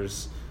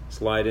fathers,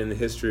 slide in the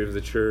history of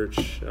the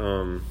church.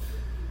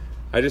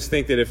 I just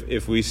think that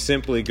if we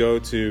simply go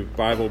to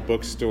Bible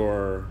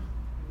bookstore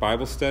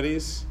Bible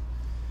studies,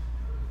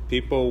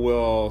 people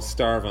will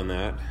starve on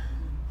that,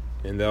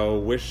 and they'll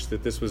wish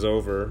that this was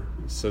over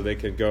so they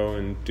could go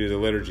and do the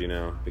liturgy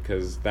now,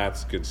 because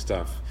that's good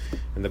stuff.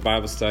 And the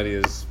Bible study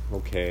is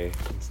okay.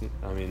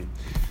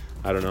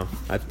 I don't know.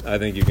 I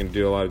think you can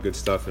do a lot of good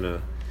stuff in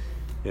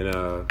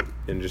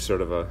just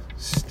sort of a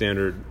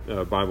standard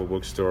Bible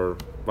bookstore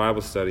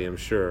Bible study, I'm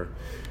sure.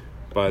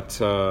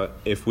 But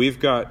if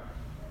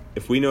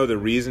we know the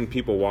reason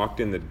people walked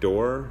in the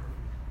door,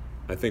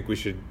 I think we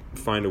should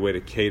find a way to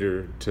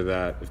cater to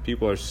that. If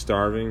people are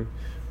starving,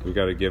 we've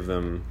got to give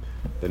them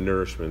the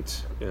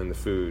nourishment and the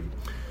food.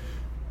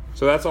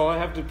 So that's all I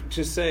have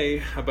to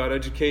say about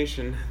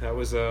education. That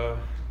was a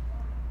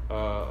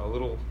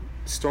little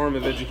storm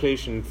of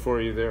education for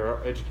you there,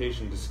 our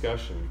education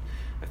discussion.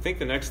 I think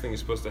the next thing is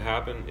supposed to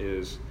happen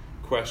is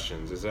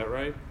questions. Is that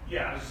right?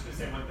 Yeah, I was just going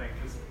to say one thing,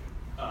 because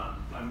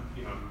I'm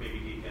a baby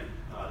deacon.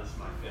 This is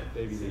my fifth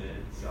Baby synod,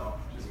 deacon. so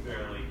just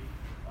barely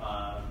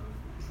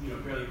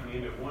coming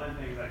into it. One of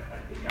the things I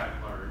think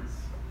I've learned,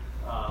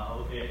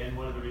 and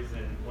one of the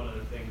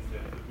things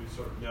that we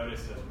sort of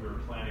noticed as we were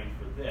planning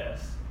for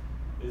this,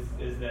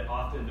 is that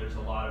often there's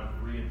a lot of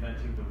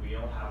reinventing the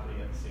wheel happening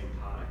at the same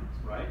time,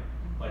 right?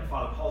 Like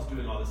Father Paul's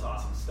doing all this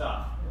awesome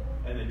stuff,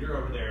 and then you're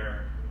over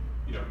there,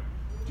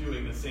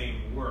 doing the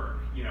same work,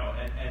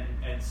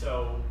 and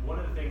so one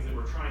of the things that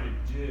we're trying to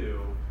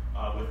do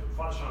with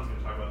Father Sean's going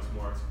to talk about this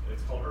more.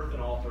 It's called Earth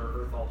and Altar,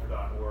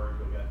 earthaltar.org.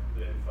 You'll get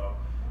the info,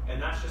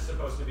 and that's just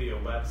supposed to be a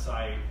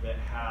website that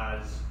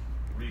has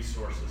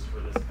resources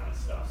for this kind of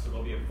stuff. So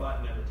there'll be a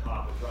button at the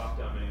top, a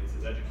drop-down menu that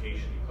says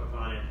Education. You click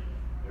on it.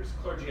 There's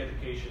clergy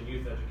education,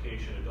 youth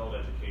education, adult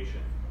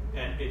education,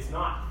 and it's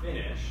not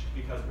finished,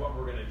 because what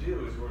we're going to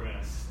do is we're going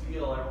to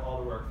steal all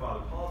the work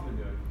Father Paul's been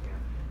doing.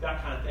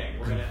 That kind of thing.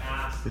 We're going to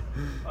ask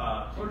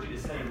clergy to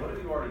send in, what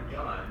have you already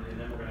done? And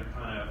then we're going to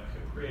kind of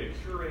create a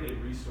curated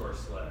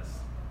resource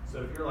list.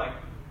 So if you're like,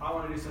 I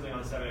want to do something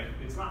on the 7,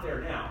 it's not there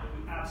now, but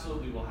we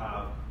absolutely will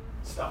have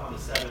stuff on the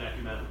 7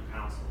 ecumenical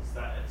councils,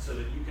 so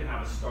that you can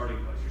have a starting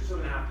place. You're still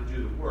going to have to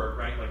do the work,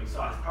 right? Like you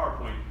saw his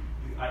PowerPoint,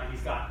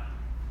 he's got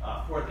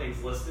 4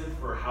 things listed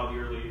for how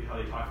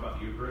they talk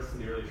about the Eucharist in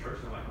the early church.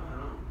 And I'm like, I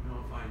don't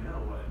know if I know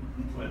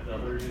what the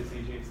liturgy of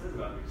St. James says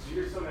about it. So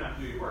you're still going to have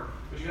to do your work,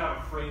 but you have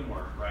a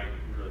framework, right? It can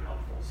be really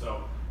helpful.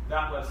 So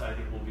that website, I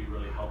think, will be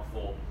really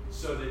helpful,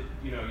 so that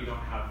you don't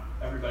have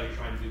everybody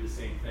trying to do the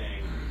same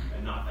thing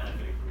and not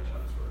benefiting from each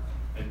other's work.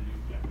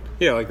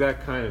 Yeah, like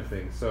that kind of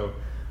thing. So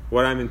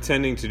what I'm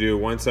intending to do,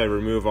 once I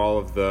remove all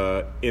of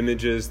the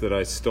images that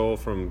I stole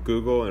from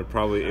Google and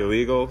probably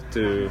illegal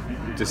to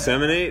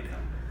disseminate,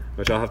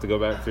 which I'll have to go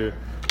back to,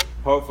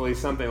 hopefully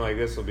something like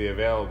this will be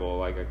available,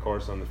 like a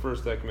course on the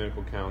First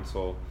Ecumenical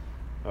Council.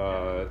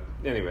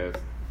 Anyway,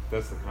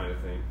 that's the kind of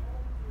thing.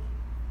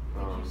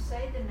 Could you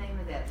say the name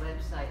of that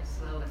website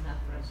slow enough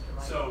for us to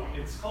write So it down?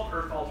 it's called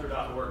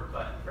earthaltar.org,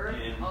 but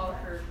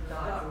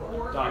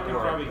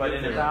earthaltar.org. but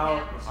in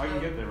about I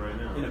can get there right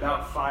now. in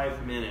about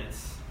 5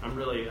 minutes, I'm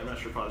not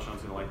sure Father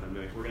Sean's going to like them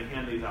doing. We're going to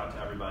hand these out to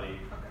everybody.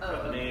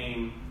 Got the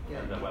name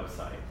and the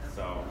website.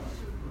 So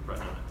right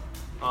on it.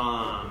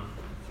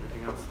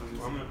 Anything else?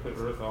 Well, I'm going to put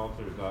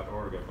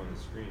earthaltar.org up on the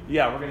screen.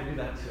 Yeah, we're going to do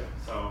that too.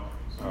 So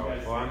you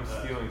guys well, I'm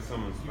get stealing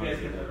someone's You guys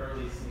thunder. get the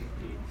early sneak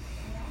peek.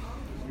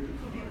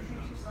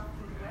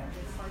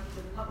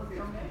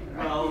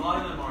 Well, a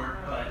lot of them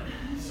aren't, but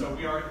so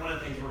one of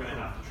the things we're going to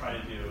have to try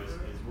to do is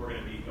we're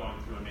going to be going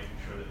through and making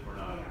sure that we're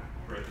not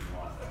breaking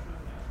laws, that kind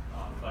of thing.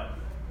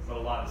 But a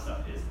lot of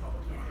stuff is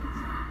public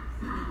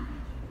domain.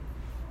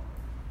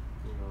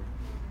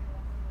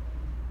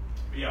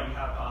 But yeah, we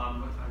have,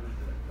 what time is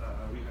it?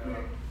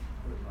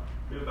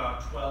 We have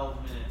about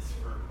 12 minutes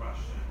for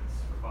questions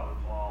for Father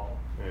Paul.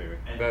 Anyway,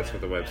 that's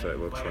what the website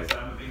looks like. Like I said,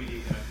 I'm a baby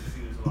deacon. I can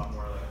see there's a lot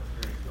more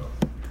experience going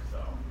on here. So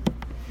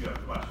if you have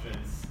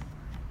questions,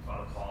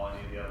 Father Paul,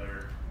 any of the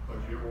other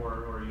clergy,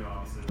 or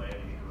obviously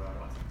laity who have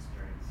lots of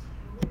experience.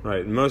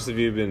 Right, and most of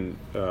you have been,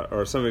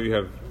 or some of you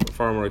have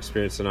far more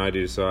experience than I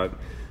do, so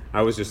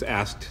I was just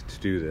asked to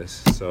do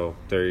this. So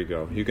there you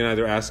go. You can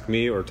either ask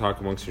me or talk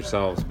amongst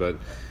yourselves, but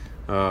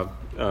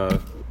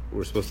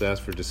we're supposed to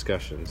ask for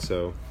discussion.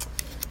 So,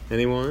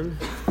 anyone?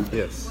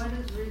 Yes. Why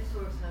does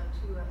resource have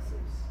 2 S's?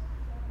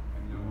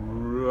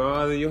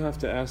 You'll have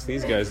to ask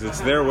these guys. It's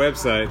their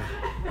website.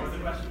 What's the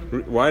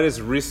question? Why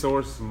does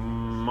resource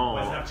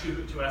Why does it have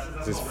two S's?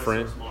 That's It's called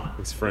French. ressourcement.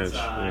 It's French.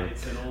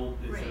 It's an old.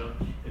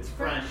 It's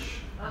French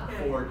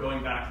for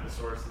going back to the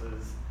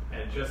sources,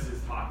 and it just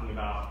is talking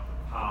about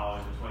how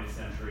in the 20th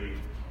century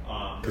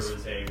there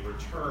was a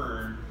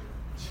return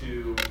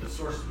to the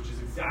sources, which is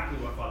exactly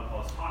what Father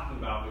Paul is talking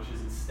about, which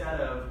is instead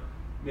of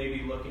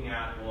maybe looking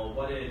at, well,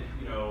 what did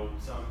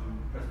some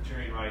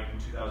Presbyterian write in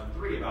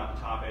 2003 about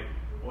the topic?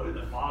 What did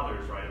the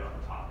fathers write about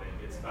the topic?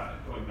 It's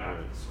about going back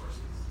to the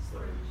sources. It's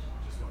literally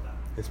just what that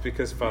means. It's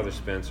because Father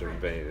Spencer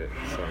made it,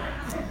 so I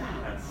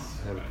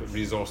had to put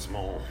Rizal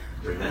small.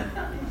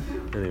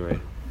 Anyway,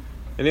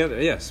 any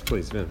other? Yes,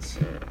 please, Vince.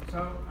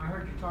 So I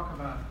heard you talk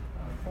about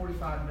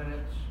 45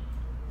 minutes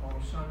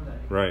on Sunday.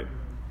 Right.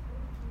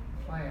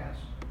 Class.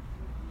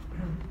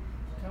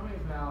 Tell me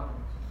about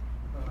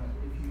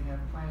if you have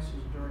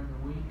classes during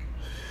the week.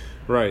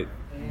 Right.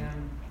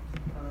 And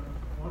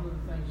one of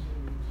the things that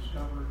we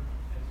discovered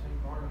at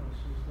St. Barnabas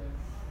is that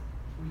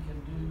we can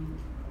do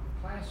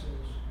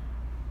classes,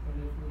 but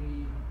if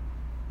we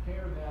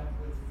pair that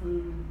with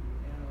food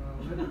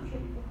and liturgy,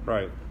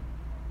 Right.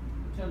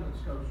 attendance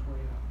goes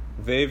way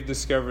up. They've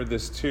discovered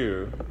this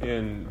too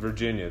in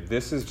Virginia.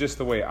 This is just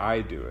the way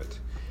I do it.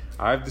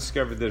 I've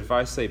discovered that if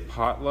I say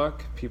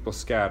potluck, people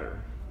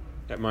scatter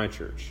at my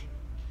church.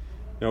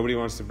 Nobody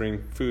wants to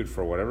bring food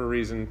for whatever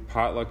reason.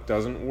 Potluck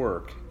doesn't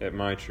work at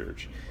my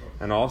church.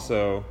 And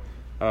also,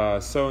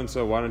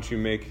 so-and-so, why don't you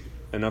make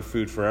enough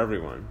food for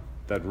everyone?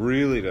 That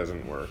really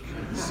doesn't work.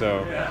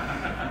 So,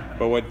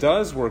 but what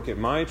does work at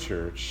my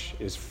church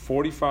is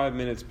 45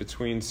 minutes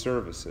between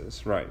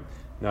services. Right.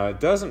 Now, it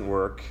doesn't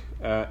work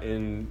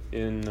in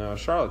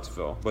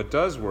Charlottesville. What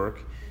does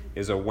work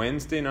is a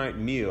Wednesday night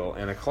meal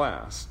and a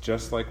class,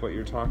 just like what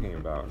you're talking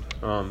about.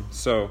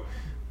 So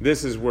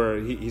this is where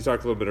he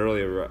talked a little bit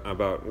earlier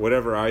about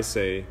whatever I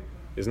say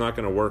is not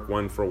going to work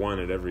one for one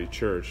at every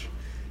church.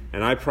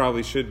 And I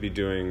probably should be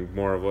doing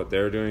more of what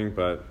they're doing,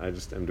 but I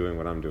just am doing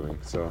what I'm doing.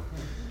 So,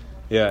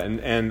 yeah,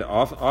 and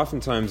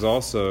oftentimes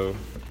also,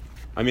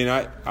 I mean,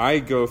 I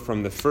go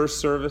from the first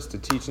service to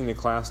teaching the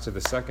class to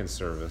the second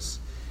service,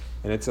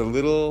 and it's a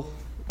little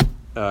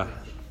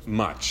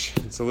much.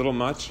 It's a little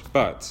much,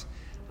 but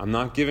I'm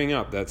not giving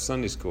up that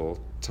Sunday school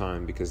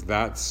time because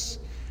that's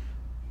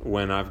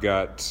when I've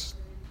got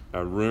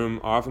a room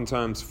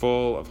oftentimes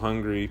full of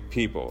hungry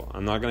people.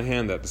 I'm not going to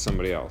hand that to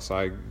somebody else.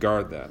 I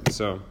guard that.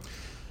 So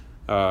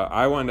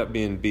I wind up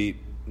being beat.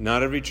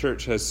 Not every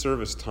church has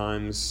service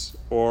times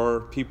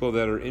or people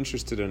that are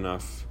interested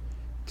enough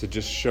to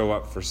just show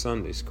up for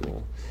Sunday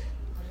school.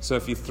 So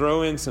if you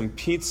throw in some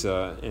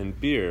pizza and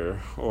beer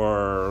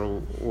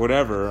or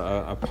whatever,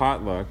 a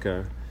potluck,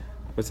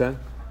 what's that?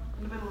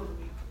 In the middle of the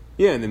week.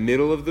 Yeah, in the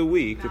middle of the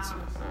week,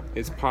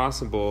 it's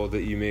possible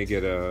that you may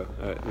get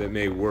that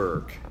may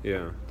work.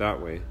 Yeah, that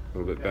way a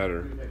little bit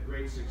better. We've had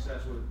great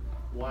success with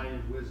Wine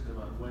and Wisdom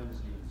on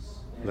Wednesdays.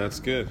 And That's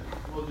good.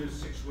 We'll do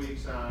 6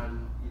 weeks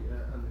on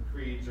the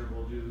creeds, or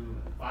we'll do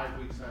 5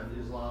 weeks on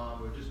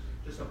Islam, or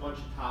just a bunch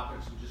of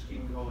topics, and just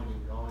keep going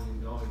and going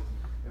and going.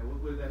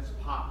 And that's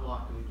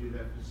potluck, and we do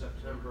that from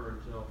September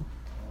until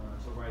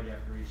right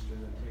after Easter,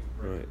 and then take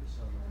a break Right. in the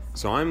summer.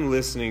 So I'm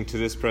listening to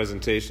this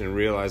presentation and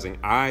realizing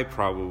I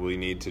probably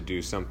need to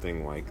do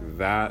something like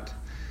that,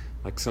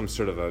 like some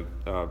sort of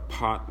a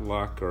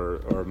potluck or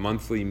a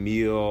monthly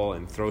meal,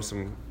 and throw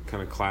some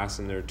kind of class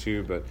in there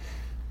too. But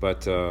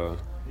You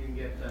can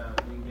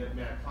get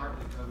Matt Clark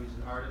to come. He's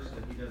an artist,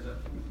 and he does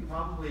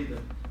probably the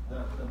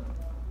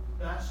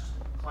best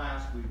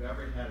class we've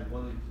ever had, and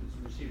one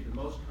that's received the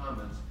most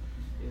comments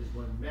is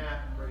when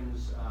Matt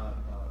brings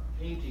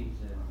paintings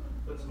in,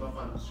 puts them up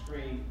on the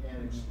screen,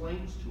 and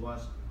explains to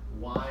us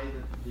why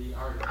the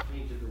artist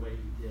painted the way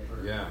he did.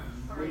 Yeah.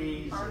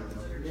 Amazing.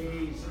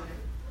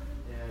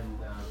 And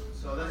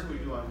so that's what we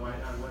do on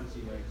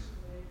Wednesday nights.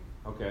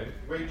 Okay.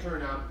 Great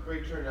turnout.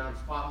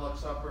 It's potluck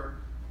supper.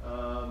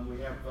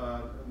 We have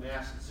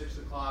mass at 6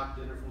 o'clock,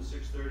 dinner from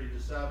 6:30 to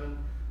 7,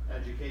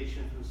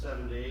 education from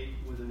 7 to 8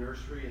 with a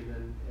nursery, and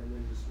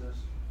then dismiss.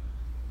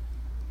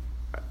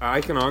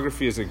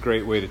 Iconography is a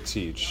great way to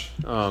teach.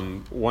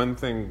 One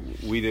thing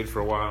we did for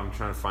a while, I'm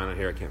trying to find it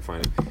here, I can't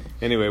find it.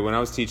 Anyway, when I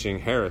was teaching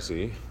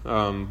heresy,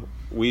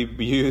 we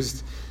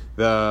used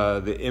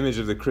the image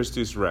of the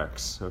Christus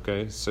Rex,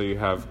 okay? So you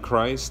have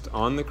Christ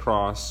on the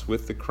cross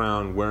with the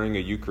crown wearing a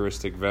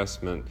Eucharistic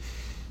vestment.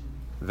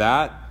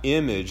 That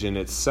image in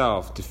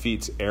itself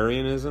defeats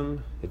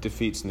Arianism, it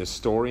defeats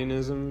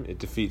Nestorianism, it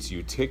defeats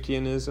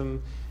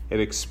Eutychianism. It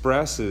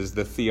expresses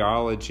the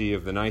theology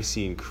of the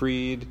Nicene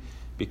Creed,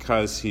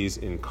 because he's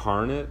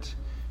incarnate,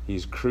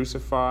 he's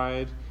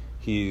crucified,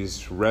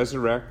 he's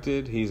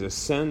resurrected, he's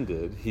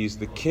ascended, he's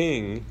the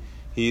king,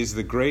 he's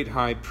the great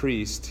high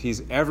priest,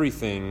 he's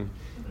everything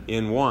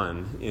in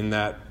one, in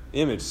that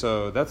image.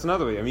 So that's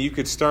another way. I mean, you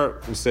could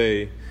start and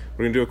say,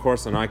 we're going to do a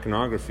course on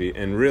iconography,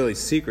 and really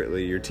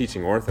secretly you're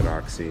teaching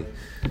orthodoxy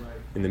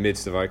in the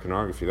midst of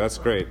iconography. That's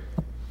great.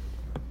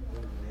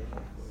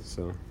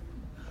 So,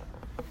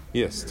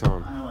 yes,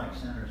 Tom. I like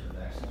centers of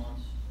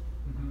excellence.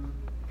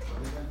 Are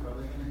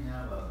they going to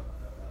have a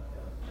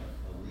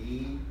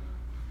lead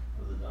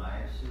for the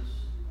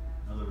diocese?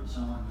 In other words,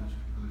 someone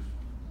who's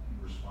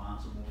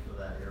responsible for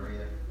that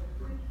area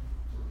for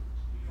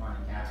trying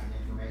to capture the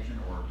information,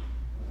 or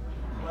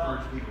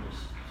encourage people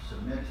to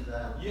submit to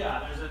that?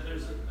 Yeah, I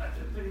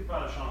think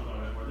Father Sean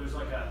going a bit more. There's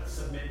like a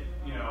submit,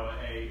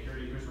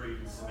 here's where you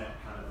can submit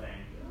kind of thing.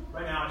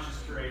 Right now it's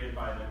just curated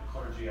by the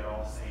clergy at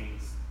All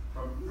Saints.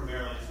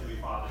 Primarily it's going to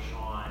be Father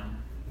Sean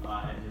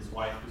and his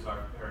wife, who's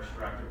our parish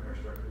director.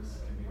 Parish directors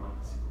can be like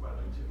the secret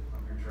wedding too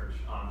from your church.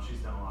 She's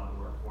done a lot of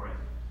the work for it.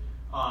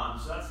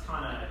 So that's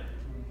kind of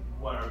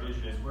what our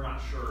vision is. We're not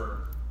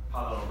sure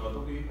how that'll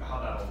go. How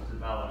that'll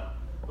develop.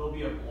 There'll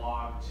be a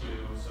blog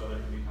too, so there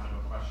can be kind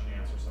of a question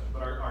and answer session.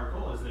 But our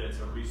goal is that it's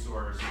a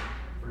resource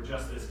for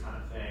just this kind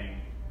of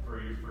thing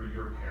for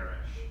your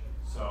parish.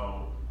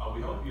 So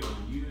we hope you'll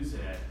use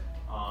it.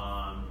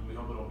 We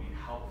hope it'll be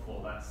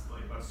helpful. That's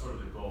sort of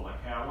the goal.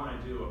 Like, hey, I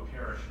want to do a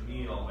parish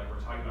meal, like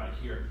we're talking about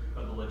here.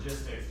 But the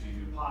logistics: do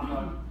you do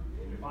potluck?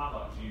 Do you do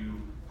potluck? Do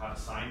you have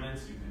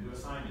assignments? You can do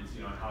assignments.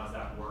 And how does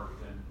that work?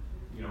 And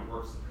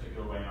works a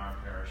particular way in our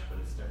parish, but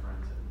it's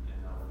different in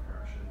other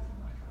parishes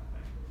and that kind of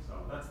thing. So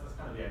that's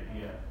kind of the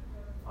idea.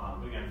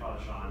 But again, Father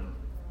Sean,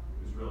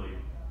 who's really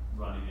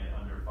running it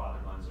under Father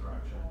Glenn's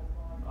direction,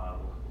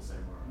 will say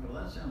more.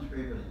 Well, that sounds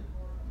great,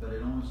 but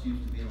it almost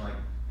seems to me like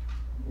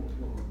what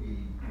would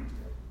be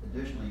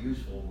additionally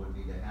useful would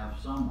be to have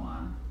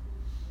someone,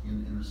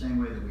 in the same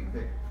way that we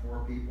picked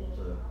 4 people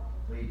to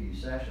lead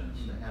these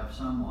sessions, to have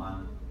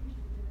someone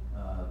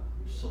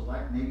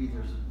select.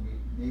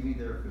 Maybe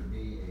there could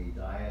be a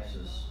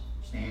diocese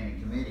standing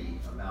committee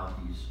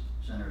about these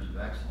centers of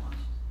excellence.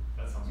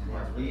 And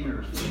have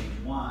leaders for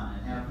each one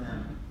and have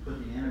them put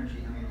the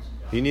energy.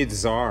 You need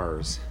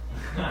czars.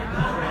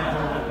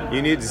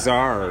 You need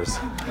czars.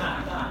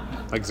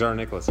 Like Tsar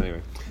Nicholas,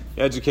 anyway.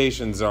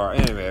 Education czar.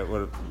 Anyway,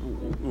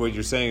 what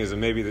you're saying is that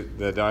maybe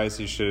the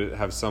diocese should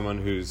have someone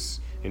who's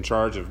in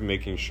charge of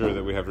making sure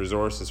that we have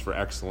resources for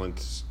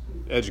excellent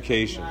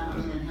education.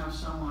 And have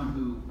someone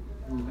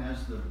who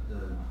has the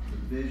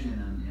vision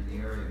in the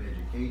area of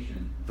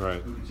education,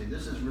 right, who can say,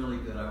 this is really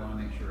good, I want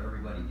to make sure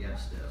everybody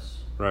gets this.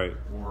 Right.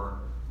 Or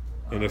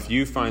and if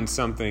you find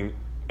something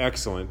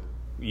excellent,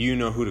 you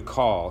know who to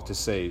call to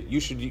say, you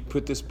should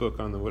put this book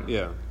on the...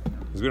 Yeah,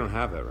 because we don't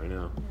have that right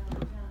now.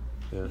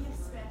 Yeah. We have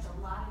spent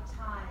a lot of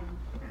time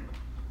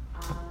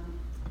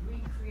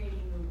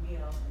recreating the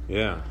wheel.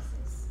 Yeah.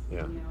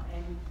 Yeah. And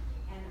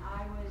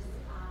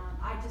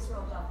I just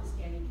rolled off the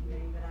standing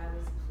committee, but I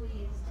was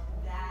pleased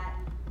that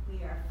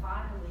we are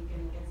finally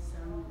going to get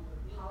some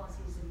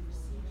policies and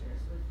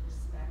procedures with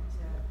respect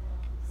to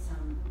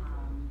some,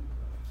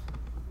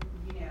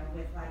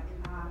 with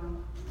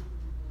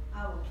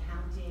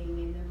accounting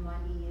and the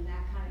money and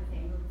that kind of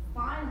thing. We're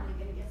finally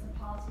going to get some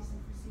policies and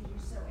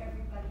procedures so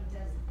everybody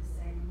does it the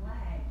same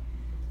way.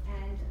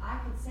 And I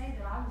could say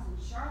that I was in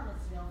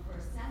Charlottesville for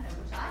a Sunday,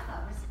 which I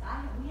thought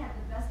we had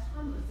the best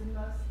time. It was the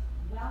most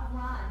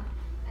well-run.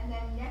 And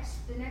then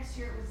the next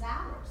year it was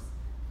ours.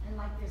 And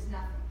there's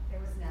nothing.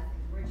 There was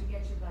nothing. Where'd you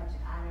get your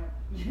budget? I don't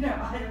know.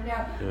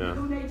 Yeah.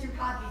 Who made your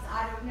copies?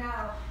 I don't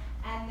know.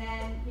 And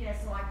then,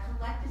 so I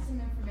collected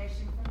some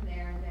information from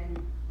there, and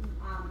then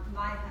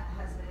my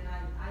husband and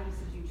I used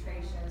to do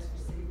trade shows for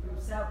City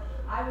Group, so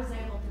I was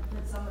able to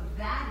put some of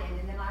that in,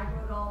 and then I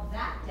wrote all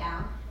that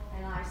down,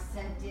 and I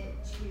sent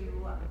it to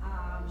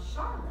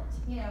Charlotte,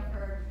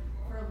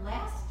 for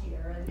last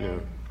year, and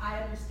then I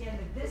understand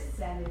that this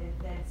Senate,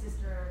 that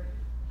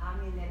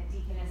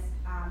Deaconess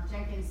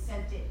Jenkins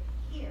sent it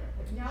here,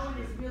 but no one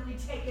has really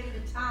taken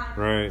the time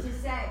to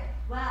say,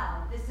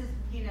 well, this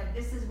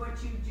is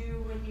what you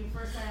do when you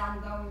first say, I'm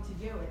going to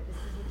do it. This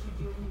is what you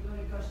do when you go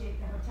negotiate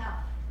the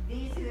hotel.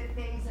 These are the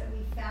things that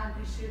we found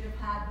we should have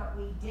had, but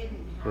we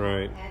didn't have.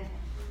 Right. And,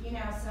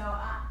 so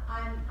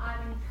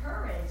I'm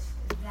encouraged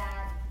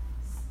that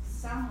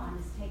someone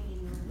is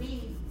taking the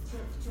lead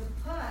to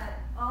put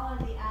all of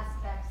the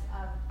aspects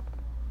of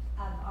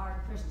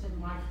our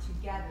Christian life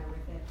together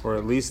with it. Or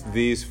at least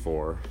these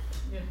 4.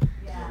 Yeah.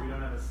 We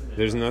don't have a synod.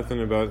 There's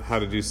nothing about how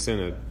to do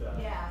synod.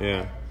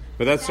 Yeah.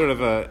 But that's sort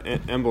of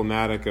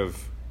emblematic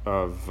of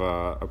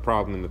a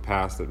problem in the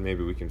past that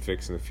maybe we can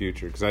fix in the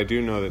future. Because I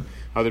do know that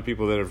other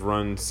people that have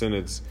run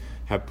synods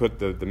have put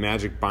the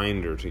magic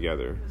binder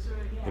together.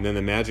 And then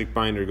the magic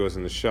binder goes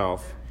on the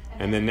shelf.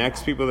 And the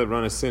next people that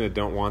run a synod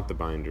don't want the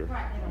binder.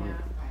 Right.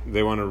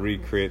 They want to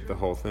recreate the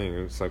whole thing.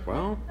 And it's like,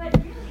 well,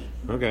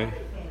 okay.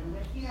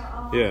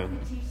 Yeah.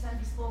 Teach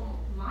Sunday school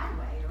my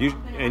way.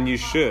 You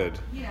should.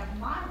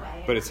 My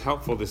way. But it's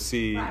helpful to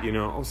see,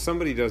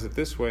 somebody does it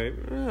this way.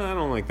 I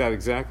don't like that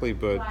exactly,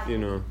 but, Tweak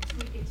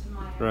it to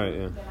my own. Right,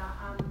 yeah. But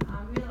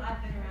I've been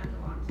around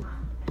a long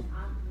time, and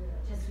I'm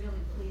just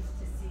really pleased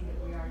to see that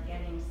we are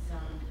getting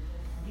some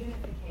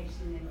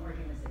unification and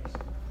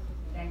organization.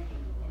 Thank you,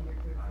 and your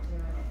group for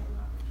doing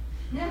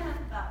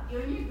it. You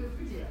and your group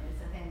for doing it,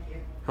 so thank you.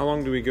 How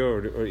long do we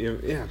go?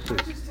 Yeah, I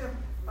please. just have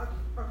a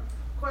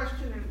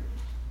question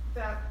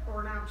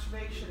or an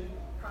observation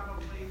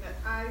probably that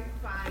I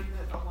find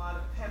that a lot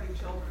of having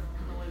children,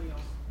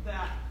 millennials,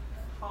 that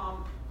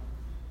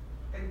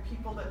and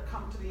people that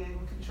come to the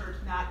Anglican Church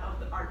not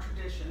of our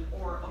tradition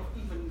or of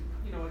even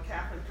a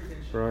Catholic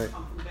tradition, right,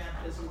 come from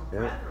baptism or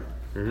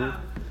brethren,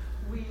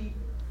 we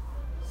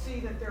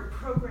see that they're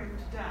programmed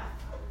to death.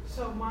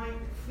 So my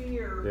underlying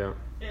fear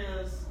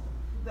is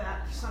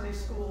that Sunday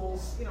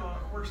schools,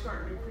 we're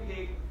starting to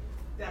create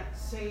that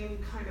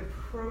same kind of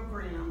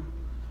program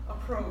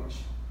approach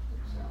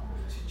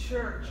to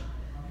church.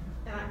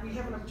 And we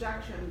have an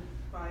objection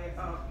by,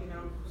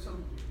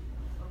 some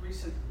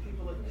recent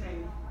people that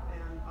came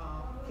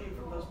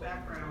from those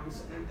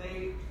backgrounds, and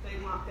they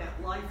want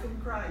that life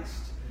in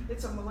Christ.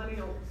 It's a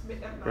millennial,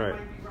 I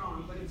might be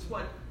wrong, but it's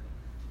what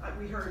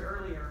we heard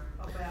earlier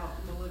about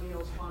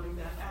millennials wanting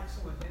that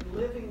excellent and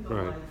living the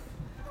life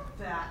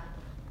that,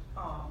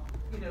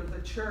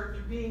 the church,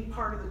 being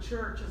part of the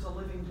church as a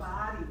living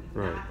body,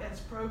 not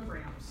as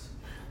programs.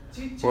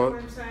 Do you know what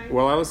I'm saying?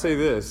 Well, I will say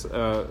this,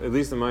 at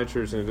least in my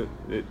church,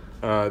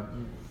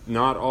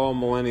 not all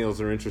millennials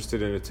are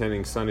interested in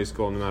attending Sunday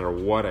school no matter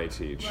what I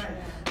teach. Right.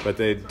 But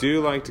they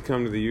do like to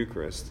come to the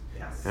Eucharist.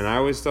 Yes. And I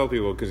always tell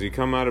people, because you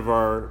come out of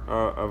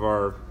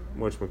our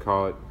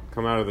whatchamacallit,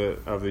 come out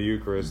of the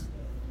Eucharist,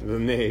 the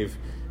nave,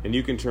 and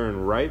you can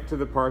turn right to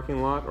the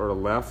parking lot or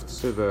left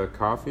to the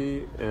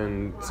coffee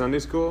and Sunday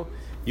school.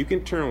 You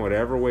can turn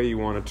whatever way you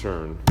want to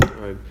turn.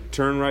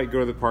 Turn right, go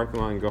to the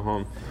parking lot, and go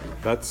home.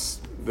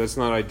 That's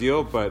not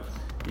ideal, but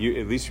at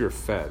least you're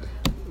fed.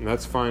 And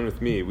that's fine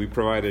with me. We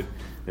provided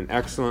an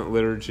excellent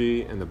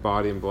liturgy and the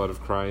body and blood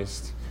of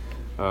Christ,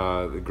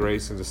 the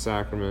grace of the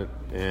sacrament,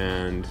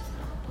 and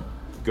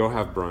go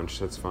have brunch.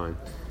 That's fine.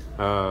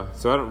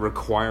 So I don't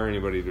require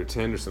anybody to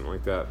attend or something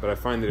like that, but I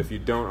find that if you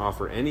don't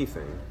offer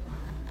anything,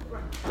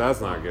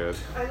 that's not good.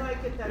 I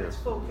like it that it's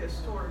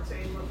focused towards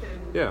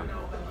Anglican,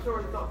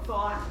 toward the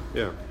thought,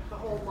 the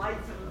whole life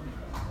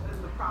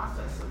and the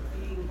process of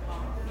being,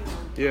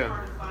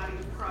 part of the body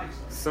of Christ.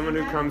 Someone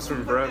who comes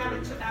from brethren.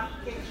 Put that into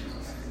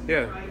applications.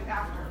 Yeah. Right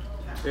after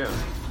that. Yeah. Right?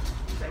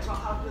 You say, well,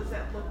 how does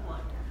that look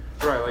like?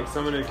 Right, like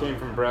someone who came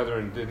from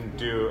brethren didn't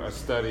do a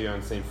study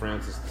on St.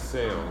 Francis de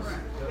Sales.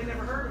 Right. They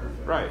never heard of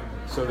it. Right.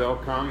 So they'll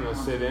come, they'll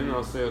sit in,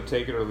 they'll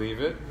take it or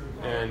leave it,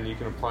 and you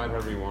can apply it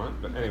however you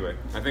want. But anyway,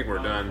 I think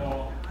we're done.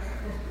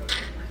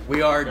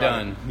 We are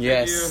done.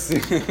 Yes.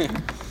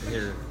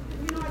 Here.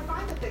 I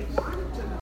find that they want